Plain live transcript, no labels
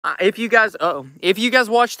if you guys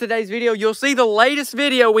watch today's video, you'll see the latest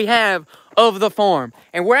video we have of the farm.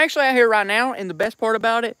 And we're actually out here right now, and the best part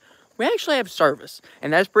about it, we actually have service.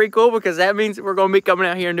 And that's pretty cool because that means we're going to be coming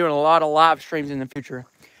out here and doing a lot of live streams in the future.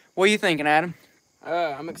 What are you thinking, Adam?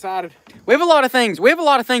 I'm excited. We have a lot of things. We have a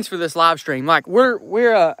lot of things for this live stream. Like,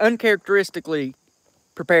 we're uncharacteristically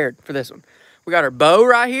prepared for this one. We got our bow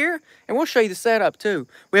right here, and we'll show you the setup too.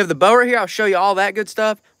 We have the bow right here. I'll show you all that good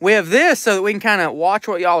stuff. We have this so that we can kind of watch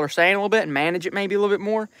what y'all are saying a little bit and manage it maybe a little bit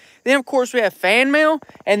more. Then, of course, we have fan mail,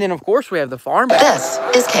 and then, of course, we have the farm bag. This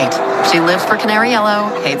is Kate. She lives for Canary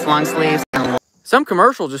Yellow, hates long sleeves. Some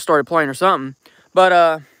commercial just started playing or something.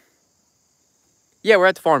 But, yeah, we're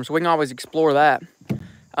at the farm, so we can always explore that.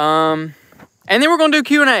 And then we're going to do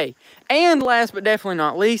Q&A. And last but definitely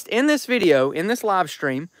not least, in this video, in this live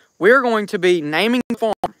stream, we're going to be naming the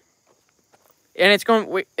farm. And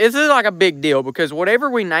this is like a big deal because whatever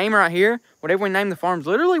we name right here, whatever we name the farm is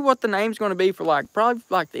literally what the name's going to be for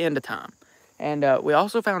probably the end of time. And we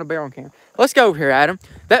also found a bear on camera. Let's go over here, Adam.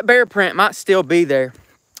 That bear print might still be there.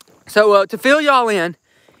 So to fill y'all in,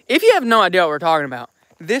 if you have no idea what we're talking about,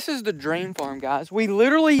 this is the dream farm, guys. We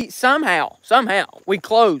literally somehow, we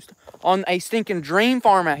closed on a stinking dream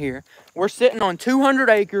farm out here. We're sitting on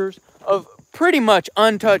 200 acres of pretty much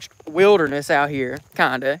untouched wilderness out here,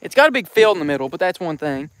 kinda. It's got a big field in the middle, but that's one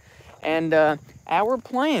thing. And our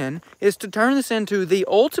plan is to turn this into the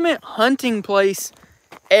ultimate hunting place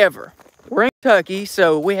ever. We're in Kentucky,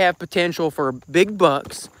 so we have potential for big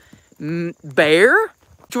bucks. Bear?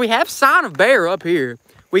 We have sign of bear up here.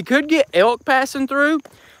 We could get elk passing through,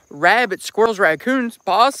 rabbits, squirrels, raccoons,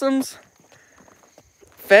 possums,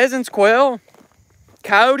 pheasants, quail,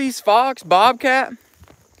 coyotes, fox, bobcat.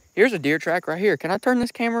 Here's a deer track right here. Can I turn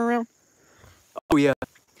this camera around? Oh, yeah.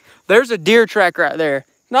 There's a deer track right there.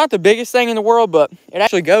 Not the biggest thing in the world, but it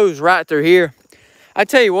actually goes right through here. I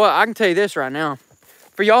tell you what, I can tell you this right now.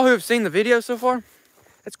 For y'all who have seen the video so far,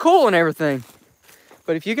 it's cool and everything.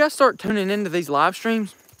 But if you guys start tuning into these live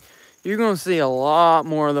streams, you're going to see a lot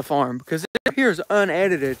more of the farm. Because it here is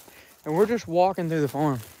unedited. And we're just walking through the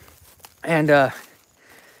farm. And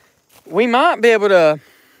we might be able to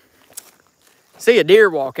see a deer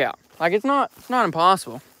walk out. Like, it's not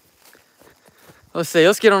impossible. Let's see.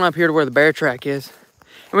 Let's get on up here to where the bear track is.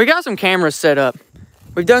 And we got some cameras set up.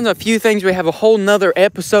 We've done a few things. We have a whole nother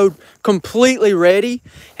episode completely ready.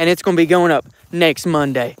 And it's going to be going up next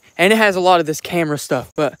Monday. And it has a lot of this camera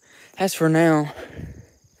stuff. But as for now,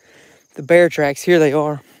 the bear tracks, here they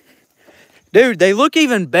are. Dude, they look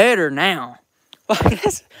even better now. Like,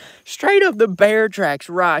 that's straight up the bear tracks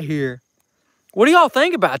right here. What do y'all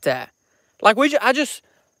think about that? Like,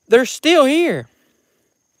 they're still here.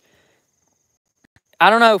 I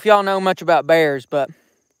don't know if y'all know much about bears, but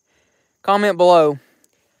comment below.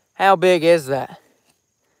 How big is that?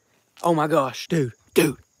 Oh my gosh, dude.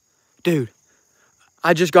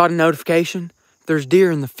 I just got a notification. There's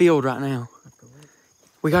deer in the field right now.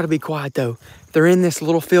 We got to be quiet though. They're in this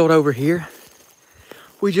little field over here.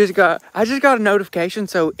 I just got a notification.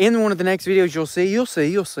 So in one of the next videos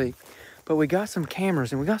you'll see. But we got some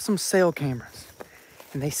cameras and we got some cell cameras.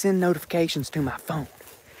 And they send notifications to my phone.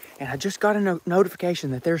 And I just got a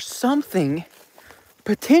notification that there's something,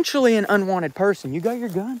 potentially an unwanted person. You got your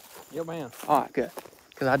gun? Yeah, man. All right, good.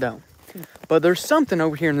 Because I don't. But there's something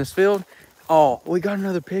over here in this field. Oh, we got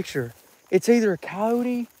another picture. It's either a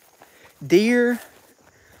coyote, deer,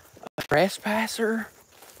 a trespasser.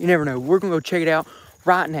 You never know. We're going to go check it out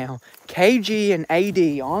right now. KG and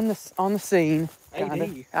AD on the scene.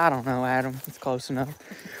 AD? I don't know, Adam. It's close enough.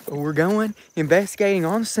 But we're going, investigating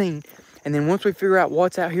on the scene. And then once we figure out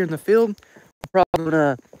what's out here in the field, we're probably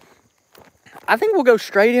going to, I think we'll go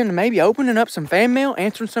straight into maybe opening up some fan mail,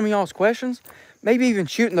 answering some of y'all's questions, maybe even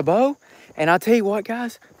shooting the bow. And I'll tell you what,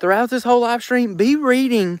 guys, throughout this whole live stream, be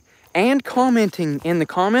reading and commenting in the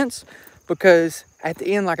comments, because at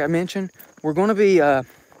the end, like I mentioned, we're going to be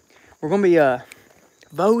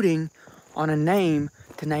voting on a name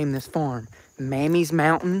to name this farm. Mammy's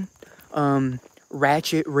Mountain,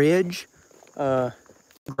 Ratchet Ridge,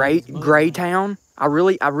 Graytown. I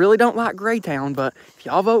really don't like Graytown, but if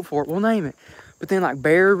y'all vote for it, we'll name it. But then like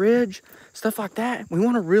Bear Ridge, stuff like that. We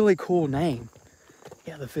want a really cool name.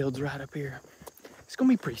 Yeah, the field's right up here. It's gonna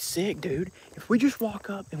be pretty sick, dude. If we just walk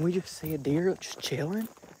up and we just see a deer just chilling,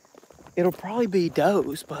 it'll probably be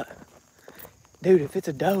does, but dude, if it's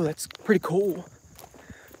a doe, that's pretty cool.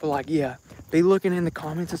 But like, yeah, be looking in the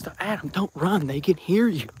comments and stuff. Adam, don't run, they can hear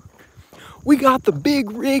you. We got the big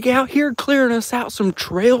rig out here clearing us out some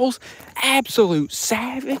trails. Absolute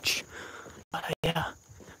savage. But yeah,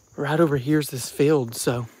 right over here's this field,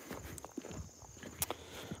 so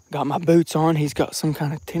Got my boots on. He's got some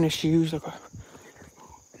kind of tennis shoes, like a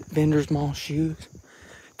vendor's mall shoes.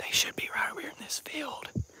 They should be right over here in this field.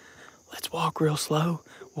 Let's walk real slow.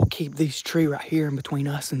 We'll keep these tree right here in between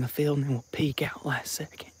us and the field, and then we'll peek out last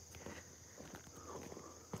second.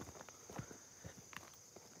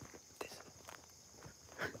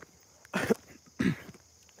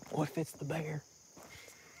 What if it's the bear?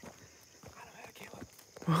 I know how to kill it.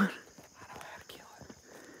 What? I know how to kill it.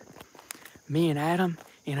 Me and Adam,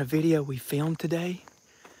 in a video we filmed today,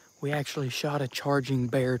 we actually shot a charging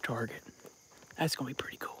bear target. That's gonna be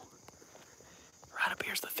pretty cool. Right up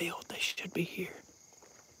here's the field. They should be here.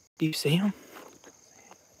 Do you see them?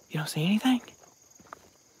 You don't see anything?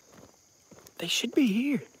 They should be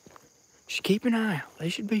here. Just keep an eye out. They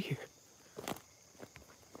should be here.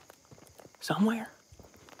 Somewhere.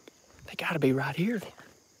 They gotta be right here then.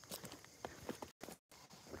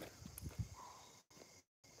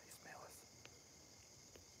 They smell us.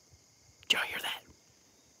 Did y'all hear that?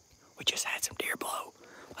 We just had some deer blow.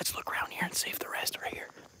 Let's look around here and see if the rest are here.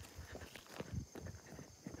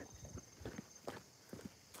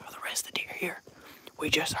 Are the rest of the deer here? We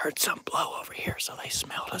just heard some blow over here, so they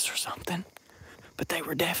smelled us or something. But they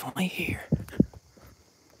were definitely here.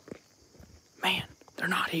 Man, they're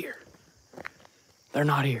not here. They're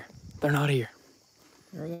not here. They're not here.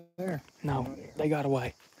 They're there. No, they got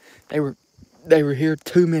away. They were here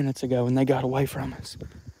 2 minutes ago and they got away from us.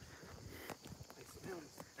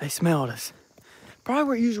 They smelled us. Probably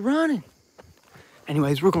where you was running.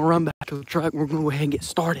 Anyways, we're gonna run back to the truck. We're gonna go ahead and get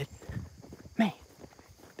started. Man,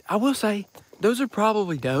 I will say, those are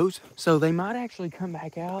probably does, so they might actually come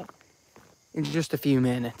back out in just a few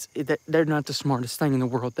minutes. They're not the smartest thing in the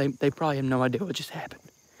world. They probably have no idea what just happened.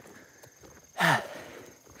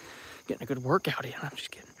 Getting a good workout in. I'm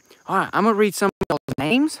just kidding. All right, I'm gonna read some of those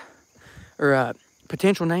names or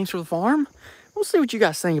potential names for the farm. We'll see what you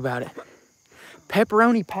guys think about it.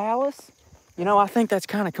 Pepperoni Palace. You know, I think that's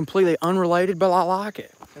kind of completely unrelated, but I like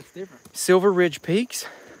it. That's different. Silver Ridge Peaks.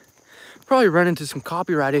 Probably run into some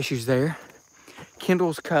copyright issues there.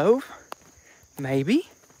 Kendall's Cove. Maybe.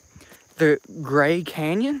 The Gray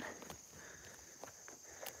Canyon.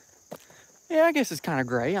 Yeah, I guess it's kind of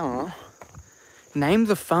gray. I don't know. Name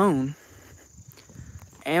the Phone.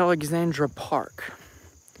 Alexandra Park.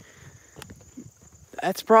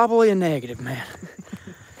 That's probably a negative, man.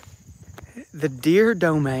 The Deer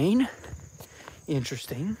Domain.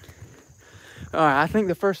 Interesting. All right, I think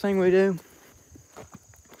the first thing we do,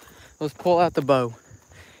 let's pull out the bow.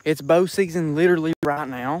 It's bow season literally right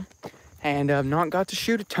now, and I've not got to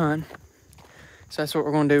shoot a ton, so that's what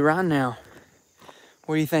we're gonna do right now.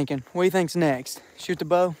 What are you thinking? What do you think's next? Shoot the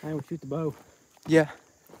bow? Hey, we'll shoot the bow. Yeah.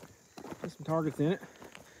 Put some targets in it.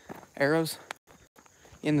 Arrows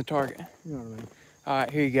in the target. You know what I mean. All right,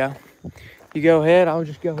 here you go. You go ahead. I'll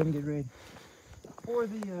just go ahead and get ready. For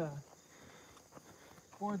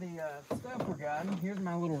the stuff we're guiding, here's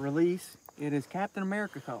my little release. It is Captain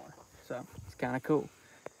America color, so it's kind of cool.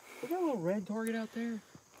 We got a little red target out there.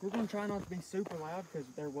 We're gonna try not to be super loud because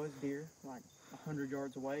there was deer like 100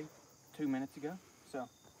 yards away 2 minutes ago. So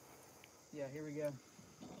yeah, here we go.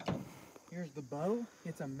 Here's the bow.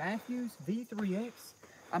 It's a Matthews V3X.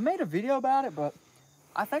 I made a video about it, but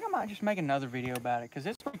I think I might just make another video about it because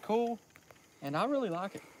it's pretty cool and I really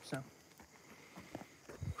like it. So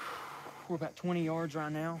we're about 20 yards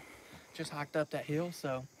right now. Just hiked up that hill,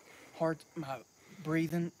 so my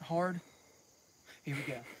breathing hard. Here we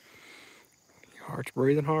go. Your heart's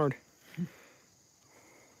breathing hard.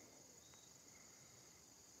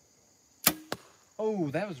 Oh,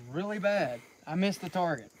 that was really bad. I missed the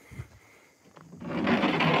target.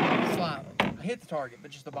 Slightly. I hit the target,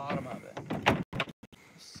 but just the bottom of it. Let's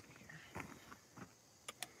see here.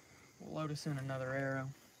 We'll load us in another arrow.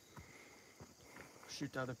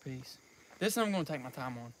 Shoot the other piece. This one I'm going to take my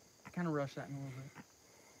time on. Kind of rush that in a little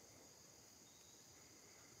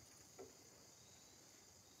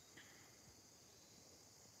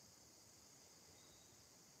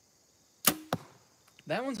bit.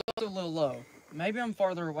 That one's also a little low. Maybe I'm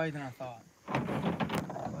farther away than I thought.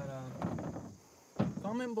 But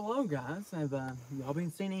comment below, guys. Have y'all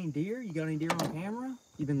been seeing any deer? You got any deer on camera?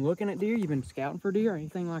 You been looking at deer? You been scouting for deer or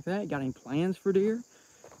anything like that? Got any plans for deer?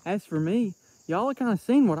 As for me, y'all have kind of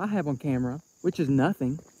seen what I have on camera, which is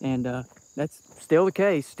nothing, and that's still the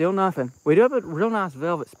case, still nothing. We do have a real nice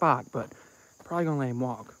velvet spot, but probably gonna let him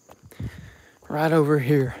walk. Right over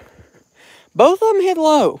here. Both of them hit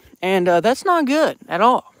low, and that's not good at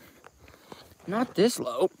all. Not this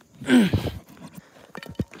low.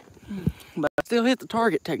 But I still hit the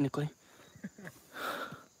target, technically.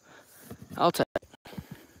 I'll take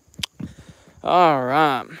it. All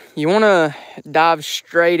right. You want to dive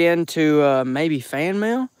straight into maybe fan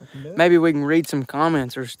mail? Maybe we can read some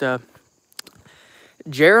comments or stuff.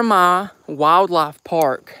 Jeremiah Wildlife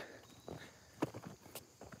Park.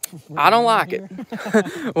 I don't like it.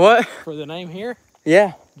 What? For the name here?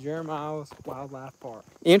 Yeah. Jeremiah's Wildlife Park.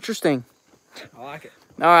 Interesting. I like it.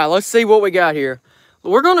 All right, let's see what we got here.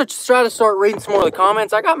 We're going to try to start reading some more of the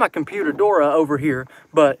comments. I got my computer Dora over here,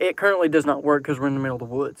 but it currently does not work because we're in the middle of the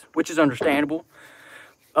woods, which is understandable.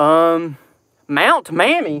 Mount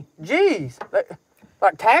Mammy. Jeez.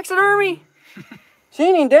 Like taxidermy? She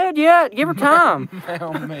ain't even dead yet. Give her time.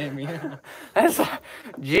 Mount Mammy. That's,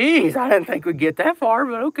 jeez, I didn't think we'd get that far,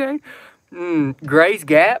 but okay. Gray's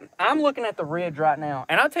Gap. I'm looking at the ridge right now,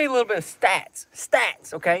 and I'll tell you a little bit of stats.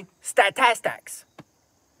 Stats, okay? Statistics.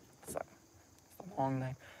 It's like a long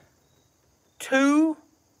name.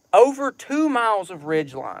 Over 2 miles of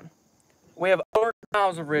ridge line. We have over 2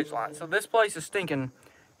 miles of ridge line, so this place is stinking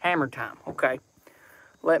hammer time, okay?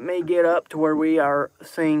 Let me get up to where we are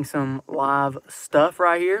seeing some live stuff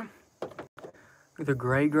right here. The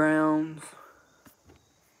gray grounds.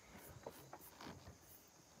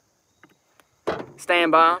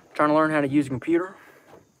 Stand by, trying to learn how to use a computer.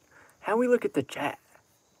 How we look at the chat?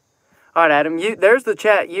 All right, Adam, there's the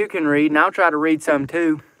chat you can read, and I'll try to read some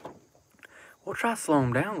too. We'll try to slow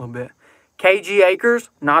them down a little bit. KG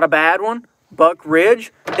Acres, not a bad one. Buck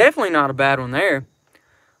Ridge, definitely not a bad one there.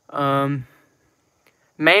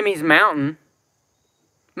 Mammy's Mountain.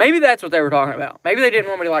 Maybe that's what they were talking about. Maybe they didn't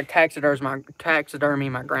want me to like taxidermy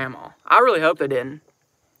my grandma. I really hope they didn't.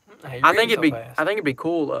 Hey, I think it'd be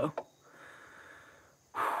cool though.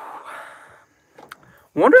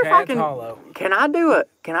 Wonder if I can. Hollow. Can I do what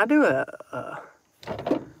can I do?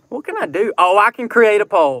 Oh, I can create a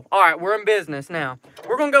poll. All right, we're in business now.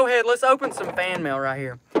 We're gonna go ahead. Let's open some fan mail right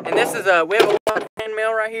here. And this is we have a lot of fan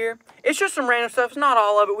mail right here. It's just some random stuff. It's not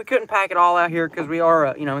all of it. We couldn't pack it all out here because we are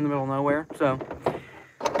in the middle of nowhere. So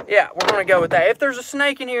yeah, we're gonna go with that. If there's a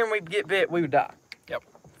snake in here and we get bit, we would die. Yep.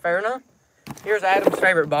 Fair enough. Here's Adam's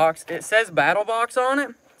favorite box. It says Battle Box on it,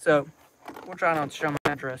 so we'll try not to show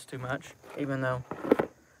my address too much, even though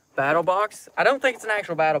Battle Box. I don't think it's an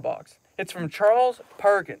actual Battle Box. It's from Charles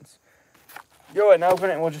Perkins. Go ahead and open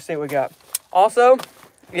it and we'll just see what we got. Also,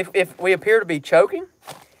 if we appear to be choking,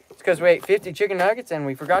 it's because we ate 50 chicken nuggets and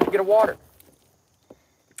we forgot to get a water.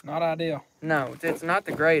 Not ideal. No, it's not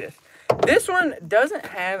the greatest. This one doesn't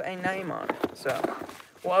have a name on it, so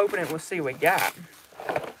we'll open it and we'll see what we got.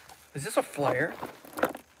 Is this a flare?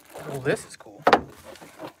 Oh, this is cool.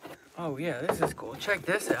 Oh, yeah, this is cool. Check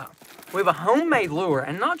this out. We have a homemade lure,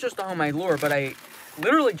 and not just a homemade lure, but a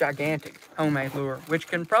literally gigantic homemade lure, which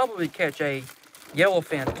can probably catch a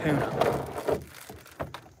yellowfin tuna.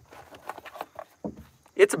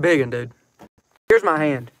 It's a big one, dude. Here's my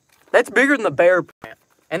hand. That's bigger than the bear print,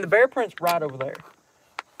 and the bear print's right over there.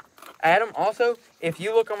 Adam, also, if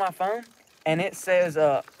you look on my phone and it says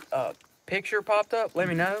a picture popped up, let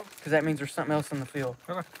me know, because that means there's something else in the field.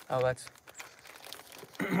 Okay. Oh, that's...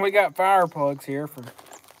 We got fire plugs here from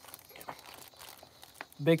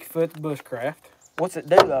Bigfoot Bushcraft. What's it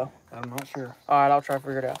do, though? I'm not sure. All right, I'll try to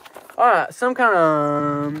figure it out. All right, some kind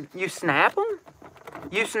of... you snap them?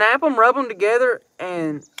 You snap them, rub them together,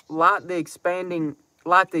 and light the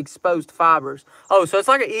exposed fibers. Oh, so it's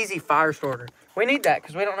like an easy fire starter. We need that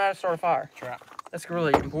because we don't know how to start a fire. That's right. That's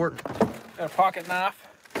really important. Got a pocket knife.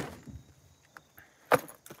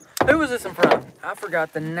 Who was this in front? I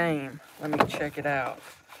forgot the name. Let me check it out.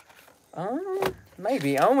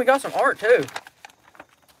 Maybe. Oh, we got some art too.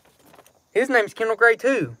 His name's Kendall Gray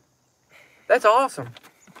too. That's awesome.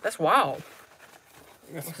 That's wild.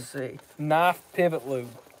 Let's see. Knife pivot lube.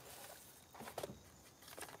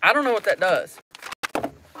 I don't know what that does.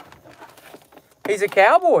 He's a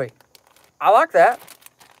cowboy. I like that.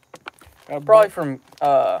 Probably from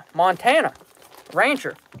Montana.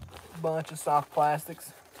 Rancher. Bunch of soft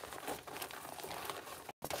plastics.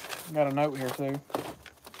 Got a note here too.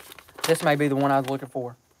 This may be the one I was looking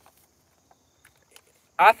for.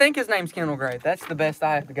 I think his name's Kendall Gray. That's the best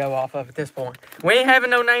I have to go off of at this point. We ain't having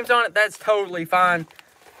no names on it. That's totally fine.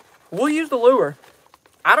 We'll use the lure.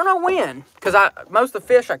 I don't know when, because most of the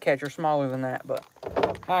fish I catch are smaller than that, but...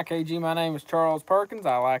 Hi, KG. My name is Charles Perkins.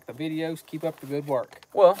 I like the videos. Keep up the good work.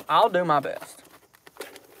 Well, I'll do my best.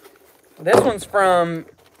 This one's from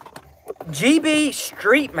GB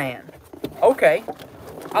Streetman. Okay.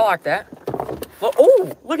 I like that. Look,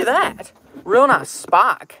 oh, look at that. Real nice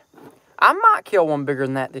spike. I might kill one bigger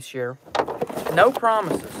than that this year. No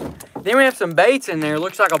promises. Then we have some baits in there.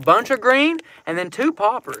 Looks like a bunch of green and then 2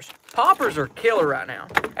 poppers. Poppers are killer right now.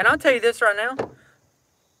 And I'll tell you this right now.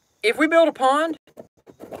 If we build a pond,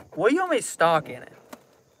 What do you want me to stock in it?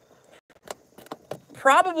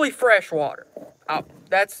 Probably fresh water.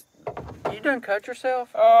 You done cut yourself?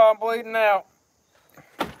 Oh, I'm bleeding out.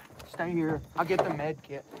 Stay here. I'll get the med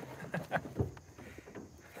kit.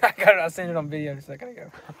 I seen it on video a second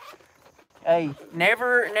ago. Hey,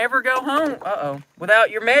 never go home. Without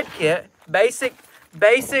your med kit. Basic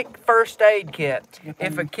first aid kit.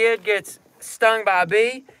 If a kid gets stung by a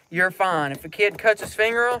bee, you're fine. If a kid cuts his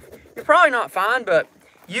finger off, you're probably not fine, but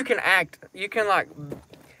you can like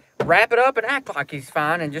wrap it up and act like he's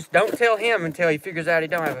fine, and just don't tell him until he figures out he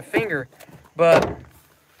don't have a finger. But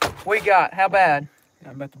how bad?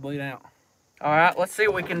 I'm about to bleed out. All right, let's see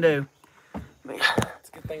what we can do. It's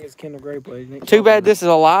a good thing it's Kendall Gray blade. Too bad this is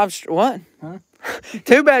a live stream. What? Huh?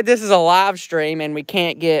 Too bad this is a live stream and we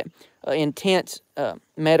can't get intense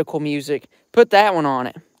medical music. Put that one on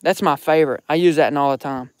it. That's my favorite. I use that all the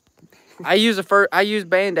time. I use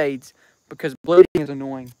Band-Aids because bleeding is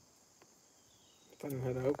annoying. I don't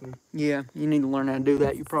know how to open them. Yeah, you need to learn how to do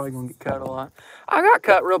that. You're probably going to get cut a lot. I got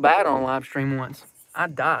cut real bad on a live stream once. I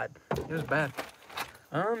died. It was bad.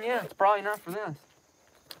 Yeah, it's probably enough for this.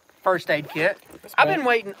 First aid kit. I've been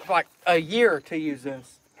waiting like a year to use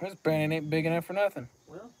this. This brand ain't big enough for nothing.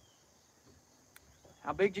 Well,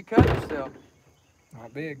 how big did you cut yourself?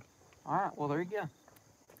 Not big. All right, well, there you go.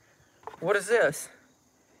 What is this?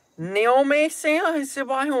 Naomi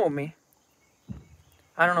Sibahomi.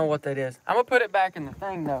 I don't know what that is. I'm going to put it back in the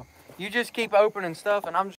thing, though. You just keep opening stuff,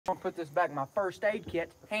 and I'm just going to put this back. My first aid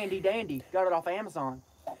kit, handy dandy. Got it off Amazon.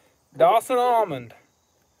 Dawson Almond.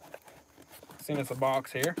 Seen us a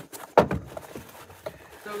box here.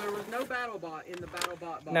 So there was no BattleBot in the BattleBot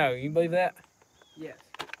box? No, you believe that? Yes.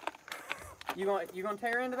 You gonna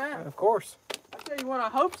tear into that? Of course. I tell you what, I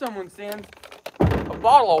hope someone sends a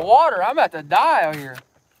bottle of water. I'm about to die out here.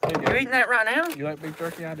 You eating that right now? You like beef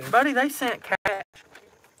turkey? I do. Buddy, they sent cash.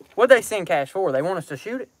 What'd they send cash for? They want us to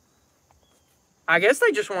shoot it? I guess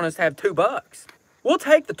they just want us to have $2. We'll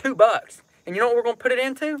take the $2. And you know what we're gonna put it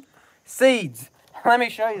into? Seeds. Let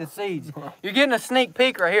me show you the seeds. You're getting a sneak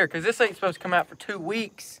peek right here because this ain't supposed to come out for 2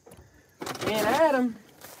 weeks. Me and Adam,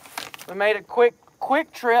 we made a quick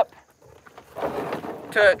trip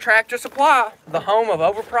to Tractor Supply, the home of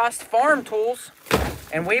overpriced farm tools,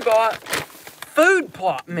 and we bought food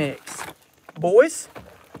plot mix, boys.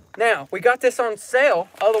 Now, we got this on sale,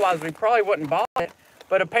 otherwise we probably wouldn't buy it,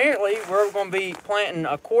 but apparently we're going to be planting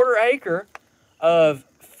a 1/4 acre of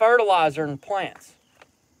fertilizer and plants.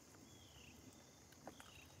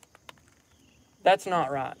 That's not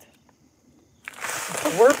right.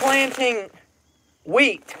 We're planting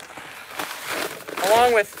wheat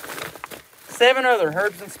along with 7 other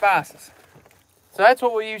herbs and spices. So that's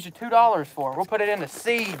what we use your $2 for. We'll put it into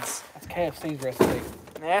seeds. That's KFC's recipe.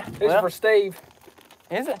 Yeah. This is for Steve.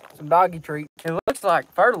 Is it? Some doggy treat. It looks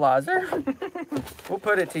like fertilizer. We'll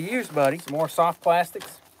put it to use, buddy. Some more soft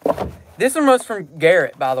plastics. This one was from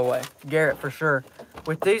Garrett, by the way. Garrett for sure.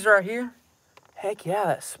 With these right here, heck yeah,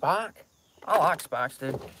 that spike. I like spikes,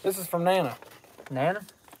 dude. This is from Nana. Nana?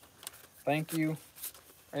 Thank you,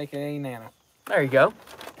 a.k.a. Nana. There you go.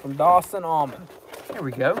 From Dawson Almond. There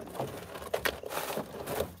we go.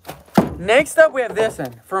 Next up, we have this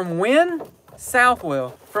one from Wynn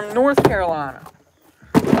Southwell from North Carolina.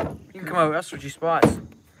 You can come over. I'll switch you spots.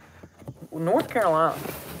 North Carolina.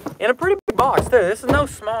 In a pretty big box, too. This is no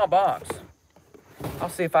small box. I'll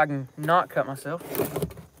see if I can not cut myself.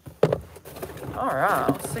 All right,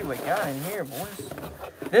 let's see what we got in here, boys.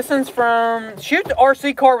 This one's from... Shoot the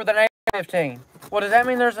RC car with an AR-15. What, does that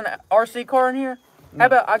mean there's an RC car in here? No. How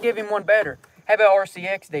about I give him one better? How about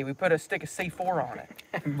RCXD? We put a stick of C4 on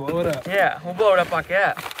it. Blow it up. Yeah, we'll blow it up like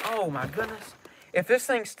that. Oh, my goodness. If this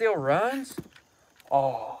thing still runs...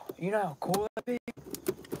 Oh, you know how cool that'd be?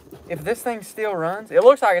 If this thing still runs... It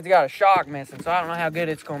looks like it's got a shock missing, so I don't know how good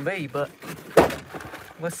it's going to be, but...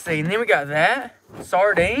 Let's see. And then we got that.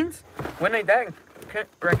 Sardines. We need that in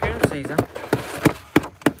raccoon season.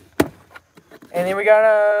 And then we got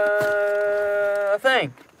a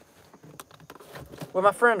thing with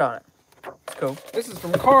my friend on it. It's cool. This is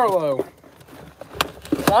from Carlo.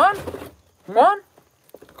 Juan? Juan?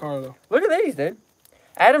 Carlo. Look at these, dude.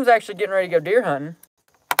 Adam's actually getting ready to go deer hunting.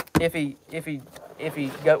 If he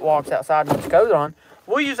walks outside with his coat on.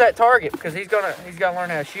 We'll use that target because he's gotta learn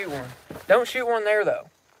how to shoot one. Don't shoot one there though.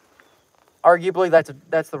 Arguably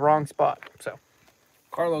that's the wrong spot. So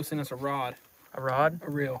Carlo sent us a rod. A rod? A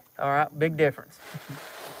reel. Alright, big difference.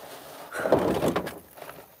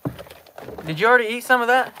 Did you already eat some of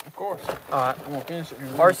that? Of course. Alright. I'm gonna finish it here.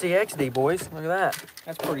 RCXD, boys. Look at that.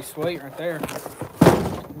 That's pretty sweet right there.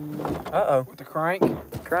 Uh-oh. With the crank.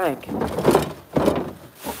 Crank. Uh-oh,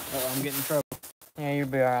 I'm getting in trouble. Yeah, you'll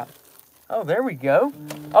be all right. Oh, there we go.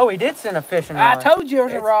 Oh, he did send a fishing rod. I told you it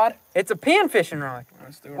was a rod. It's a pin fishing rod.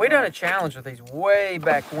 Let's do it. We done a challenge with these way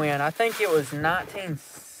back when. I think it was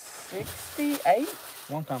 1968.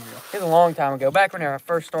 Long time ago. It was a long time ago, back when I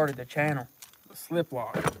first started the channel. The slip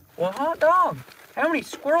lock. Well, hot dog, how many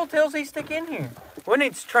squirrel tails he stick in here? We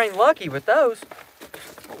need to train Lucky with those.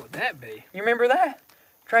 What would that be? You remember that?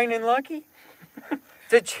 Training Lucky?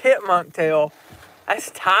 It's a chipmunk tail.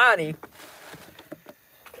 That's tiny.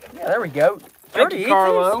 Yeah, there we go. Thank you,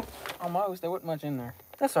 Carlo. These? Almost. There wasn't much in there.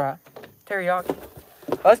 That's all right. Teriyaki.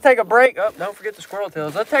 Let's take a break. Oh, don't forget the squirrel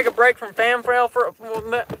tails. Let's take a break from FamFrail for a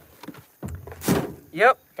minute.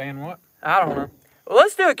 Yep. Fan what? I don't know. Well,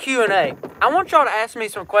 let's do a Q&A. I want y'all to ask me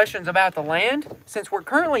some questions about the land, since we're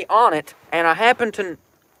currently on it, and I happen to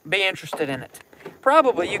be interested in it.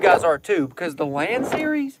 Probably you guys are too, because the land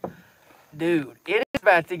series, dude, it is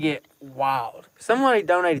about to get wild. Somebody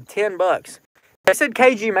donated 10 bucks. They said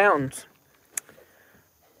KG Mountains.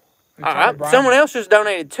 All right. Someone else just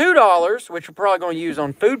donated $2, which we're probably going to use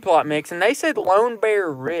on food plot mix, and they said Lone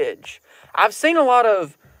Bear Ridge. I've seen a lot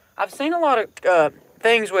of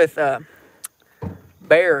things with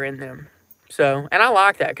bear in them. So, and I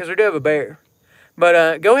like that because we do have a bear.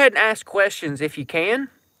 But go ahead and ask questions if you can.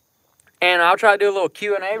 And I'll try to do a little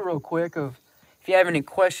Q&A real quick of if you have any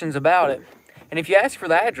questions about it. And if you ask for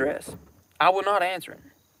the address, I will not answer it.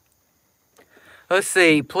 Let's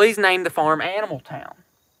see. Please name the farm Animal Town.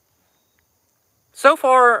 So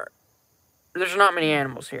far, there's not many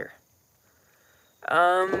animals here.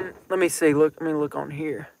 Let me see. Let me look on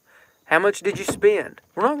here. How much did you spend?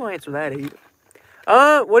 We're not going to answer that either.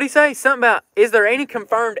 What'd he say? Something about, is there any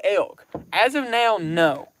confirmed elk? As of now,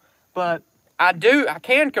 no. But I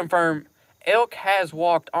can confirm elk has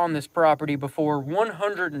walked on this property before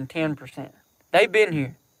 110%. They've been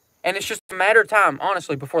here. And it's just a matter of time,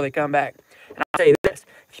 honestly, before they come back. And I'll tell you this,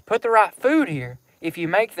 if you put the right food here, if you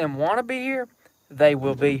make them want to be here, they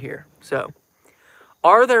will be here. So,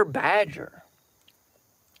 are there badger?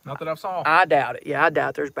 Not that I've saw. I doubt it. Yeah, I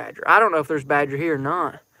doubt there's badger. I don't know if there's badger here or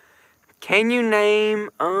not. Can you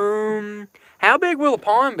name, how big will the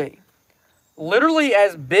pond be? Literally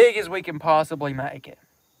as big as we can possibly make it.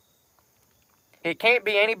 It can't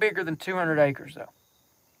be any bigger than 200 acres, though.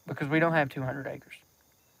 Because we don't have 200 acres.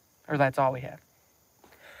 Or that's all we have.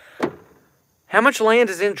 How much land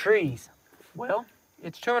is in trees? Well,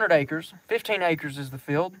 it's 200 acres. 15 acres is the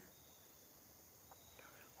field.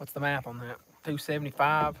 What's the math on that?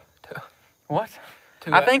 275? What?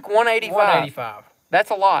 I think 185. 185.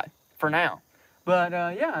 That's a lot for now. But,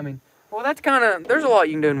 yeah, I mean, well, that's kind of, there's a lot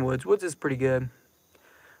you can do in woods. Woods is pretty good.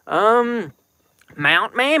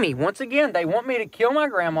 Mount Mammy. Once again, they want me to kill my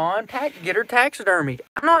grandma and get her taxidermied.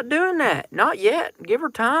 I'm not doing that. Not yet. Give her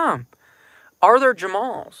time. Are there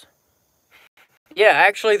Jamals? Yeah,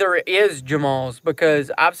 actually there is Jamals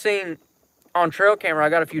because I've seen on trail camera I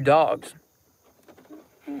got a few dogs.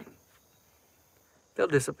 They'll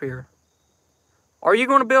disappear. Are you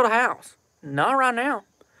going to build a house? Not right now.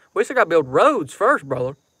 We still got to build roads first,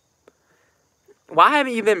 brother. Why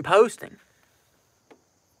haven't you been posting?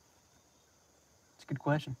 That's a good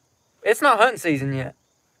question. It's not hunting season yet.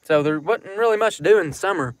 So there wasn't really much to do in the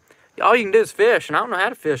summer. All you can do is fish, and I don't know how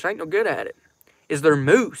to fish. I ain't no good at it. Is there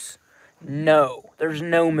moose? No, there's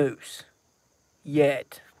no moose.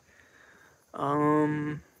 Yet. How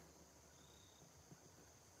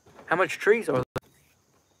much trees are there?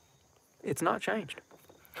 It's not changed.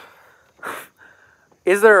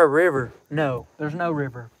 Is there a river? No, there's no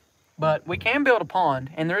river. But we can build a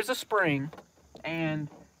pond, and there is a spring, and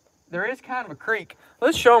there is kind of a creek.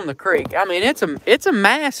 Let's show them the creek. I mean, it's a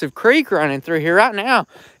massive creek running through here right now.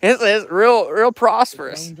 It's real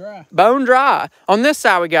prosperous. Bone dry. Bone dry. On this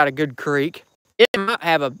side, we got a good creek. It might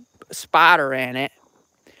have a spider in it.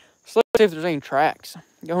 So let's see if there's any tracks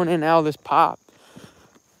going in and out of this pipe.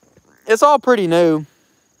 It's all pretty new.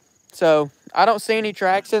 So, I don't see any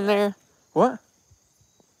tracks in there. What?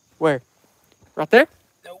 Where? Right there?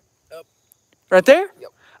 Nope. Up. Right there? Yep.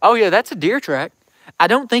 Oh, yeah, that's a deer track. I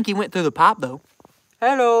don't think he went through the pipe, though.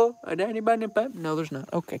 Hello. Is there anybody in the pipe? No, there's not.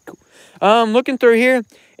 Okay, cool. Looking through here,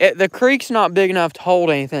 the creek's not big enough to hold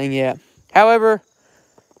anything yet. However,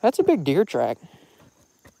 that's a big deer track.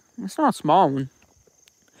 It's not a small one.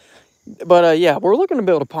 But, yeah, we're looking to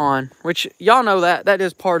build a pond, which y'all know that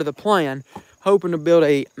is part of the plan. Hoping to build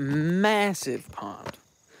a massive pond.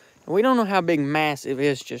 We don't know how big massive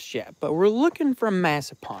is just yet, but we're looking for a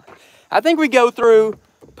massive pond. I think we go through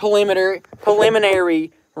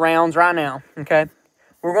preliminary rounds right now, okay?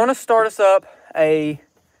 We're going to start us up a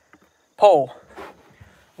poll.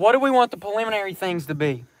 What do we want the preliminary things to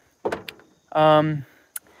be?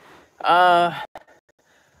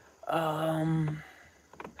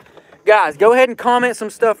 Guys, go ahead and comment some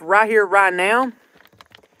stuff right here, right now.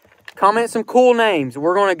 Comment some cool names.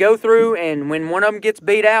 We're going to go through, and when one of them gets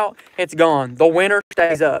beat out, it's gone. The winner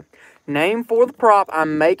stays up. Name for the prop.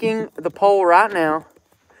 I'm making the poll right now.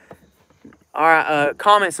 All right,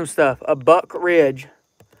 comment some stuff. A Buck Ridge.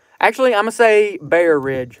 Actually, I'm going to say Bear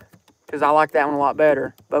Ridge, because I like that one a lot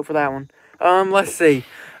better. Vote for that one. Let's see.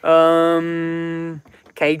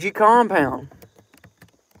 KG Compound.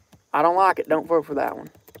 I don't like it. Don't vote for that one.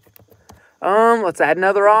 Let's add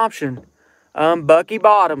another option. Bucky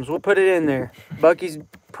Bottoms. We'll put it in there. Bucky's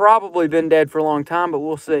probably been dead for a long time, but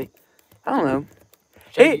we'll see. I don't know.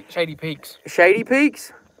 Shady Peaks. Shady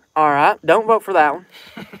Peaks? All right. Don't vote for that one.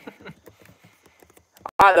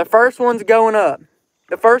 All right, the first one's going up.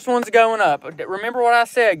 The first one's going up. Remember what I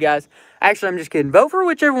said, guys. Actually, I'm just kidding. Vote for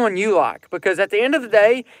whichever one you like, because at the end of the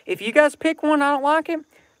day, if you guys pick one I don't like it,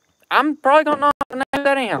 I'm probably going to not name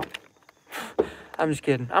that anyhow. I'm just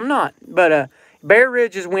kidding. I'm not. But Bear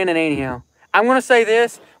Ridge is winning anyhow. I'm going to say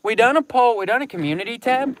this. We done a poll. We done a community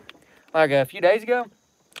tab like a few days ago.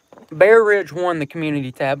 Bear Ridge won the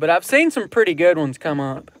community tab, but I've seen some pretty good ones come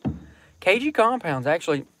up. KG Compound's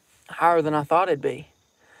actually higher than I thought it'd be.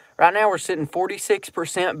 Right now, we're sitting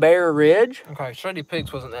 46% Bear Ridge. Okay, Shady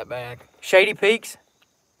Peaks wasn't that bad. Shady Peaks?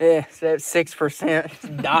 Yeah, that's 6%. It's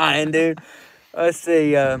dying, dude. Let's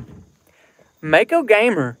see. Mako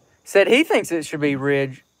Gamer said he thinks it should be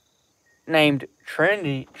Ridge named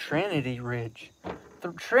Trinity Ridge.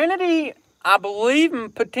 The Trinity, I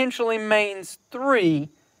believe, potentially means 3,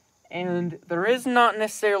 and there is not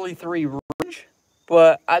necessarily 3 Ridge,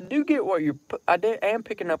 but I do get what you're. I am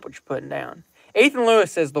picking up what you're putting down. Ethan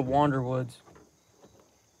Lewis says the Wanderwoods.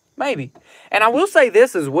 Maybe. And I will say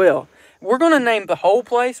this as well. We're going to name the whole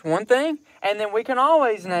place one thing, and then we can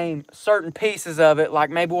always name certain pieces of it, like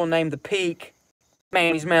maybe we'll name the peak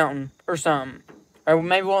Manny's Mountain or something. Or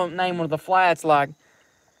maybe we'll name one of the flats like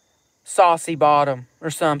Saucy Bottom or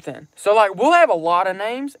something. So, like, we'll have a lot of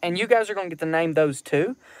names, and you guys are going to get to name those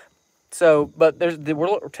too. So, but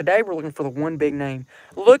today we're looking for the one big name.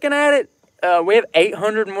 Looking at it, we have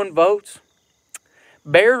 801 votes.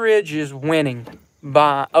 Bear Ridge is winning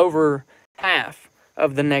by over half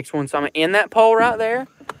of the next one. So I'm in that poll right there.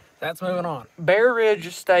 That's moving on. Bear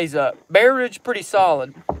Ridge stays up. Bear Ridge pretty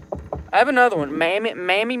solid. I have another one.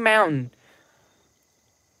 Mammy Mountain.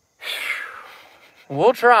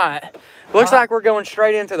 We'll try it. Looks like we're going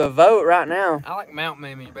straight into the vote right now. I like Mount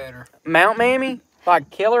Mammy better. Mount Mammy? Like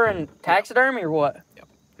killer and taxidermy or what? Yep.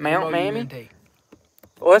 Mount Mammy?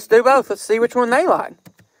 Well, let's do both. Let's see which one they like.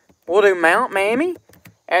 We'll do Mount Mammy,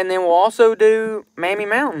 and then we'll also do Mammy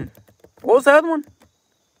Mountain. What was the other one?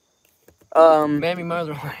 Mammy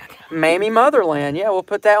Motherland. Mammy Motherland. Yeah, we'll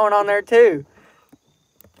put that one on there too.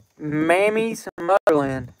 Mammy's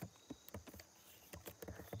Motherland.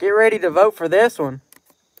 Get ready to vote for this one.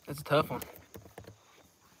 That's a tough one.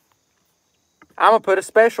 I'm going to put a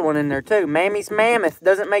special one in there too. Mammy's Mammoth.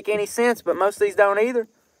 Doesn't make any sense, but most of these don't either.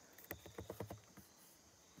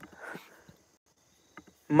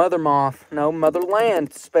 Mother Moth. No,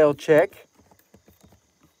 Motherland. Spell check.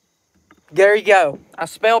 There you go. I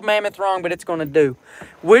spelled Mammoth wrong, but it's going to do.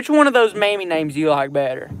 Which one of those Mammy names do you like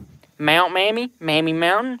better? Mount Mammy, Mammy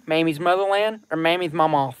Mountain, Mammy's Motherland, or Mammy's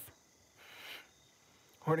Mamoth?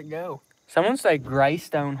 Where'd it go? Someone say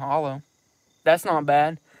Greystone Hollow. That's not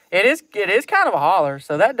bad. It is kind of a holler,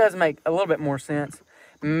 so that does make a little bit more sense.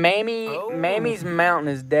 Mammy's Mountain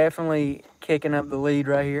is definitely kicking up the lead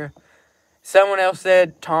right here. Someone else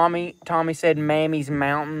said Tommy said Mammy's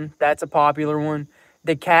Mountain. That's a popular one.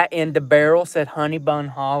 The Cat in the Barrel said Honey Bun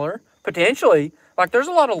Holler. Potentially. Like, there's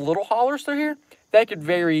a lot of little hollers through here. That could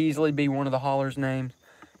very easily be one of the hollers' names.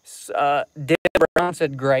 Dylan Brown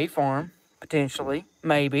said Gray Farm. Potentially.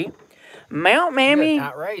 Maybe. Mount Mammy.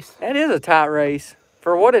 Tight race. That is a tight race.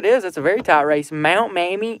 For what it is, it's a very tight race. Mount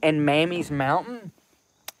Mammy and Mammy's Mountain.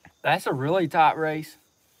 That's a really tight race.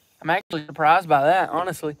 I'm actually surprised by that,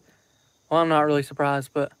 honestly. Well, I'm not really surprised,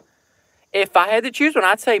 but if I had to choose one,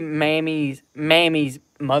 I'd say Mammy's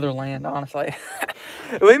Motherland, honestly.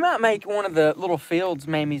 We might make one of the little fields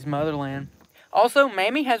Mammy's Motherland. Also,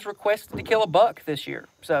 Mammy has requested to kill a buck this year,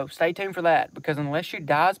 so stay tuned for that, because unless she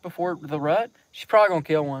dies before the rut, she's probably going to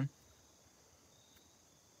kill one.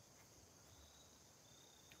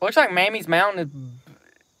 Looks like Mammy's Mountain is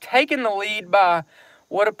taking the lead by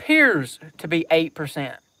what appears to be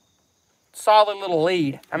 8%. Solid little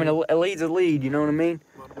lead. I mean, a lead's a lead, you know what I mean?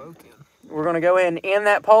 We're going to go ahead and end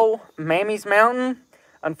that poll. Mammy's Mountain.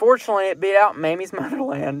 Unfortunately, it beat out Mammy's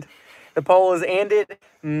Motherland. The poll is ended.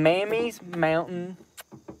 Mammy's Mountain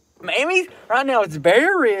Mamie's, right now it's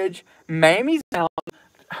Bear Ridge, Mamie's Mountain.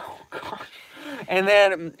 Oh, gosh. And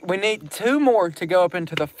then we need 2 more to go up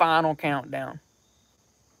into the final countdown.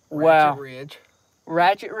 Wow.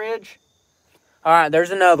 Ratchet Ridge. All right,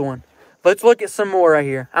 there's another one. Let's look at some more right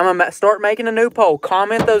here. I'm going to start making a new poll.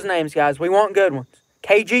 Comment those names, guys. We want good ones.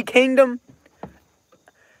 KG Kingdom.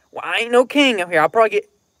 Well, I ain't no king up here. I'll probably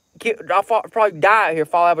probably die out here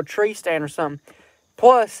if I have a tree stand or something.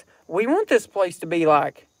 Plus, we want this place to be,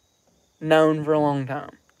 like, known for a long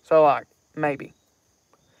time. So, like, maybe.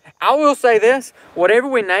 I will say this. Whatever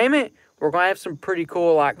we name it, we're going to have some pretty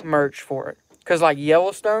cool, like, merch for it. Because, like,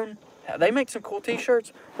 Yellowstone, they make some cool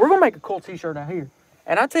t-shirts. We're going to make a cool t-shirt out here.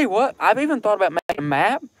 And I tell you what, I've even thought about making a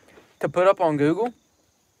map to put up on Google.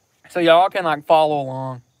 So y'all can, like, follow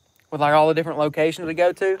along with, like, all the different locations we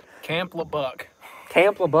go to. Camp LaBuck.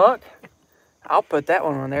 Camp LaBuck? I'll put that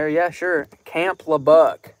one on there. Yeah, sure. Camp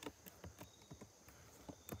LaBuck.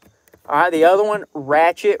 All right, the other one,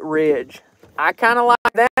 Ratchet Ridge. I kind of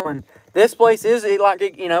like that one. This place is,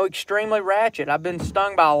 like, you know, extremely ratchet. I've been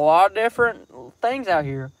stung by a lot of different things out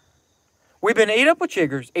here. We've been eat up with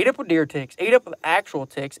chiggers, eat up with deer ticks, eat up with actual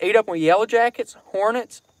ticks, eat up with yellow jackets,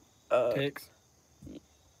 hornets. Ticks.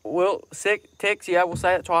 Well, ticks, yeah, we'll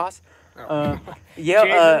say it twice. Oh.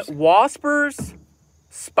 Yeah, waspers,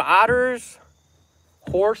 spiders,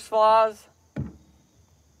 horseflies,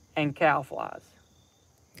 and cowflies.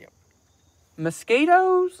 Yep.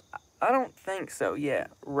 Mosquitoes? I don't think so, yeah.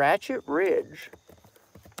 Ratchet Ridge.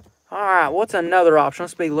 All right, what's another option?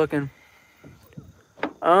 Let's be looking.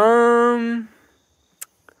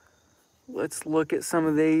 Let's look at some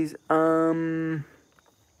of these.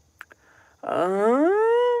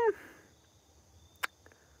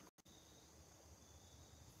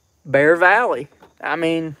 Bear Valley. I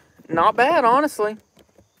mean, not bad, honestly.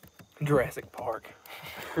 Jurassic Park.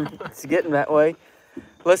 It's getting that way.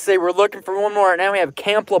 Let's see, we're looking for one more right now. We have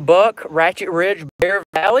Camp LaBuck, Ratchet Ridge, Bear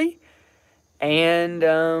Valley, and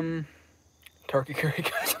Turkey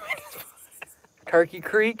Creek. Turkey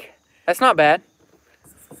Creek. That's not bad.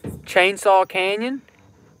 Chainsaw Canyon.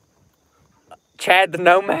 Chad the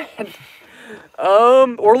Nomad.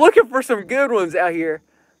 We're looking for some good ones out here.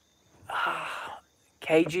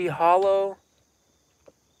 KG Hollow.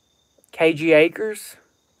 KG Acres.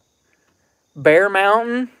 Bear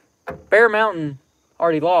Mountain. Bear Mountain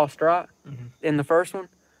already lost, right? Mm-hmm. In the first one.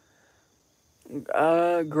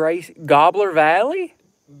 Gobbler Valley.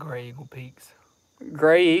 Gray Eagle Peaks.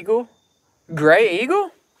 Gray Eagle. Gray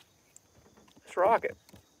Eagle? Let's rock it.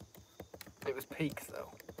 It was Peaks, though.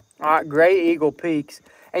 All right, Gray Eagle Peaks.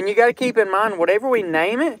 And you got to keep in mind, whatever we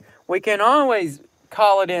name it, we can always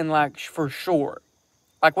call it in, like, for short.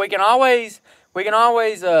 Like, we can always,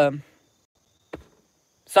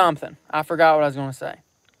 something. I forgot what I was going to say.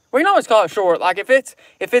 We can always call it short. Like, if it's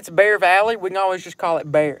Bear Valley, we can always just call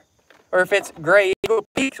it Bear. Or if it's Gray Eagle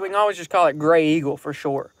Peaks, we can always just call it Gray Eagle for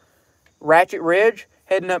short. Ratchet Ridge,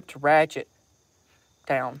 heading up to Ratchet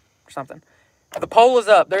Town or something. The poll is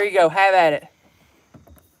up. There you go. Have at it.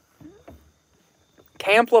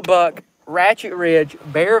 Camp LaBuck, Ratchet Ridge,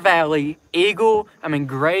 Bear Valley,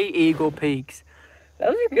 Gray Eagle Peaks.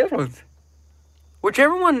 Those are good ones.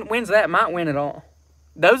 Whichever one wins that might win it all.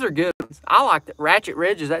 Those are good ones. I like that. Ratchet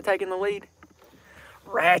Ridge, is that taking the lead?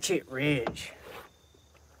 Ratchet Ridge.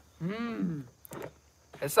 This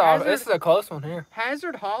is a close one here.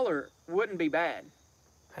 Hazard Holler wouldn't be bad.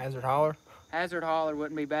 Hazard Holler? Hazard Holler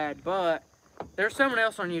wouldn't be bad, but there's someone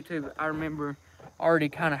else on YouTube I remember already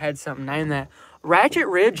kind of had something named that. Ratchet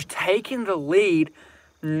Ridge taking the lead,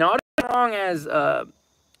 not as long as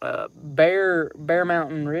Bear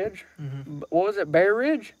Mountain Ridge. Mm-hmm. What was it, Bear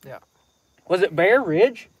Ridge? Yeah. Was it Bear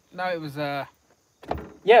Ridge? No, it was yeah,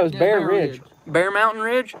 it was Bear Ridge. Bear Mountain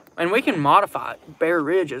Ridge, and we can modify it, Bear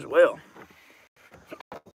Ridge as well.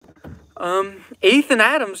 Ethan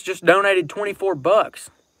Adams just donated $24.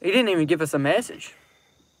 He didn't even give us a message.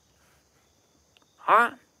 All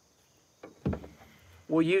right.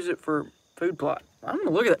 We'll use it for food plot. I'm going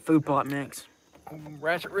to look at that food plot mix.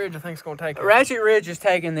 Ratchet Ridge, I think, is going to take it. Ratchet Ridge is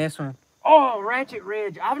taking this one. Oh, Ratchet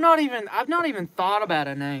Ridge. I've not even thought about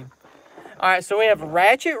a name. All right, so we have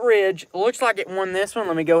Ratchet Ridge. Looks like it won this one.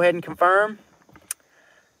 Let me go ahead and confirm.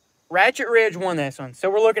 Ratchet Ridge won this one. So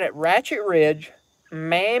we're looking at Ratchet Ridge,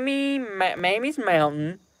 Mammy's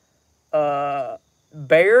Mountain,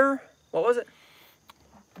 Bear, what was it?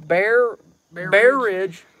 Bear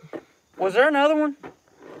Ridge. Was there another one?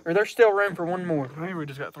 Or there's still room for one more? I think we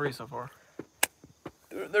just got 3 so far.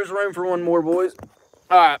 There's room for one more, boys.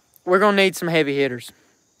 All right, we're gonna need some heavy hitters.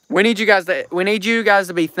 We need you guys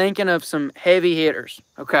to be thinking of some heavy hitters.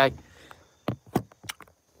 Okay.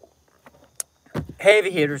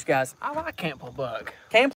 Heavy hitters, guys. I like Campbell Buck.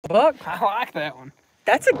 Campbell Buck. I like that one.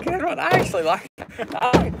 That's a good one. I actually like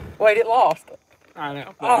it. Wait, it lost. I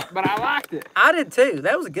know. Oh. But I liked it. I did too.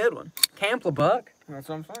 That was a good one. Campbell Buck. That's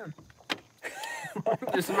what I'm saying.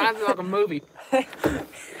 Just reminds me like a movie.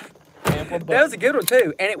 That was a good one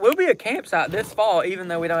too. And it will be a campsite this fall, even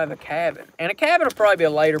though we don't have a cabin. And a cabin will probably be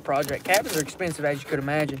a later project. Cabins are expensive, as you could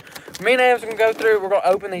imagine. Me and Adam's going to go through. We're going to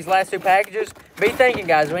open these last 2 packages. Be thinking,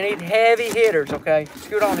 guys, we need heavy hitters, okay?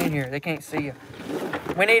 Scoot on in here. They can't see you.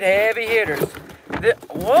 We need heavy hitters.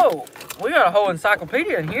 Whoa. We got a whole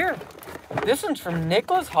encyclopedia in here. This one's from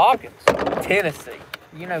Nicholas Hawkins, Tennessee.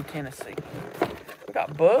 You know Tennessee. We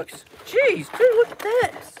got books. Jeez, dude, look at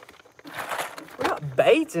this. We got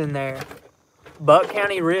baits in there. Buck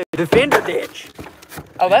County Ridge. Defender ditch.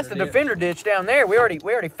 Oh, that's the defender ditch down there. We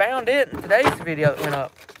already found it in today's video that went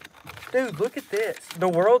up. Dude, look at this. The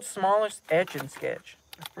world's smallest etching sketch.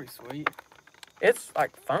 That's pretty sweet. It's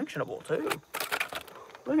like functionable too.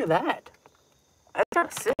 Look at that. That's kind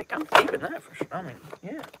of sick. I'm keeping that for sure. I mean,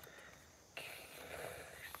 yeah.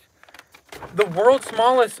 The world's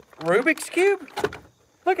smallest Rubik's Cube?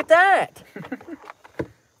 Look at that.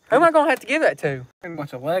 Who am I going to have to give that to? A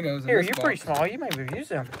bunch of Legos in Here, this you're box. pretty small. You maybe use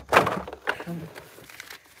them.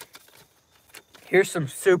 Here's some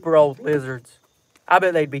super old lizards. I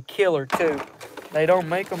bet they'd be killer too. They don't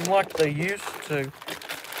make them like they used to.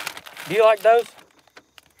 Do you like those?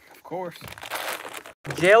 Of course.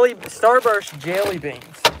 Starburst jelly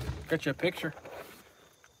beans. Got you a picture.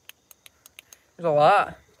 There's a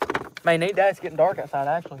lot. May need that. It's getting dark outside,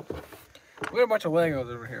 actually. We got a bunch of Legos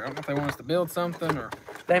over here. I don't know if they want us to build something or...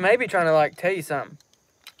 They may be trying to, like, tell you something.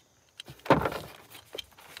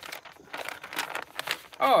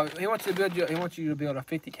 Oh, he wants you to build a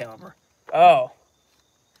 50 caliber. Oh.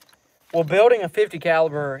 Well, building a 50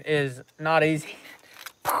 caliber is not easy.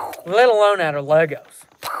 Let alone out of Legos.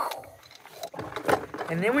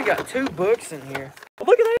 And then we got 2 books in here.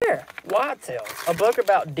 Look at there. Whitetails. A book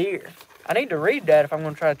about deer. I need to read that if I'm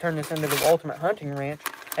going to try to turn this into the ultimate hunting ranch.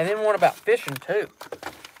 And then one about fishing, too.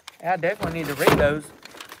 I definitely need to read those.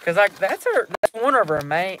 Because, like, that's one of her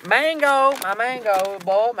mango. My mango,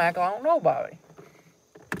 boy, Mac, I don't know about it.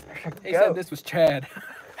 He said this was Chad.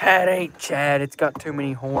 That ain't Chad. It's got too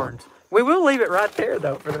many horns. We will leave it right there,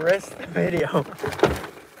 though, for the rest of the video.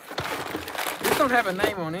 This don't have a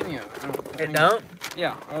name on any of it. It don't?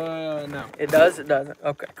 Yeah. No. It does? It doesn't?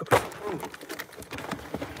 Okay, cool.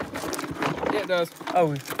 Yeah, it does.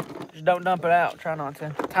 Oh, just don't dump it out. Try not to.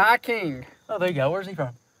 Ty King. Oh, there you go. Where's he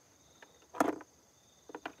from?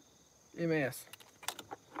 MS.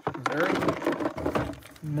 Missouri?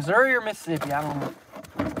 Missouri or Mississippi? I don't know.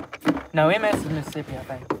 No, MS is Mississippi, I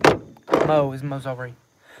think. Mo is Missouri.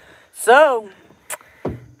 So,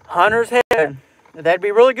 Hunter's Head. That'd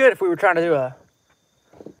be really good if we were trying to do a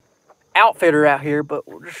outfitter out here, but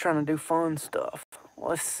we're just trying to do fun stuff.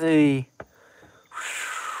 Let's see.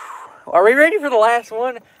 Are we ready for the last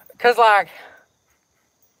one? Because, like,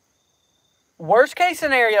 worst case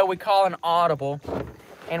scenario, we call an audible,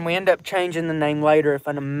 and we end up changing the name later if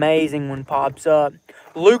an amazing one pops up.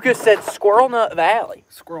 Lucas said Squirrel Nut Valley.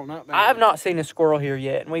 Squirrel Nut Valley. I have not seen a squirrel here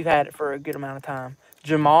yet, and we've had it for a good amount of time.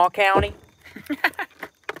 Jamal County.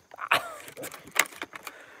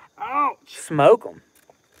 Ouch. Smoke them.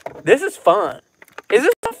 This is fun. Is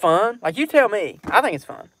this not fun? Like, you tell me. I think it's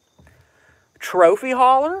fun. Trophy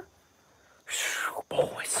Hauler.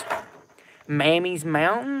 Boys. Mammy's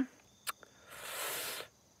Mountain.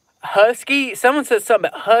 Husky. Someone said something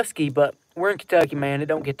about Husky, but we're in Kentucky, man. It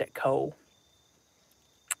don't get that cold.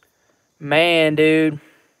 Man, dude.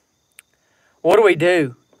 What do we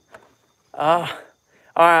do? All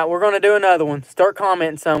right, we're going to do another one. Start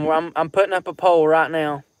commenting somewhere. I'm putting up a poll right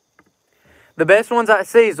now. The best ones I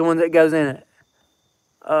see is the ones that goes in it.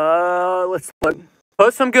 Let's look.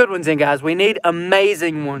 Put some good ones in, guys. We need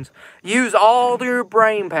amazing ones. Use all your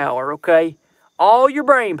brain power, okay? All your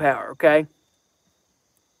brain power, okay?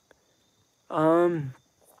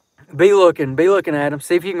 Be looking at them.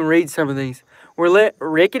 See if you can read some of these. We're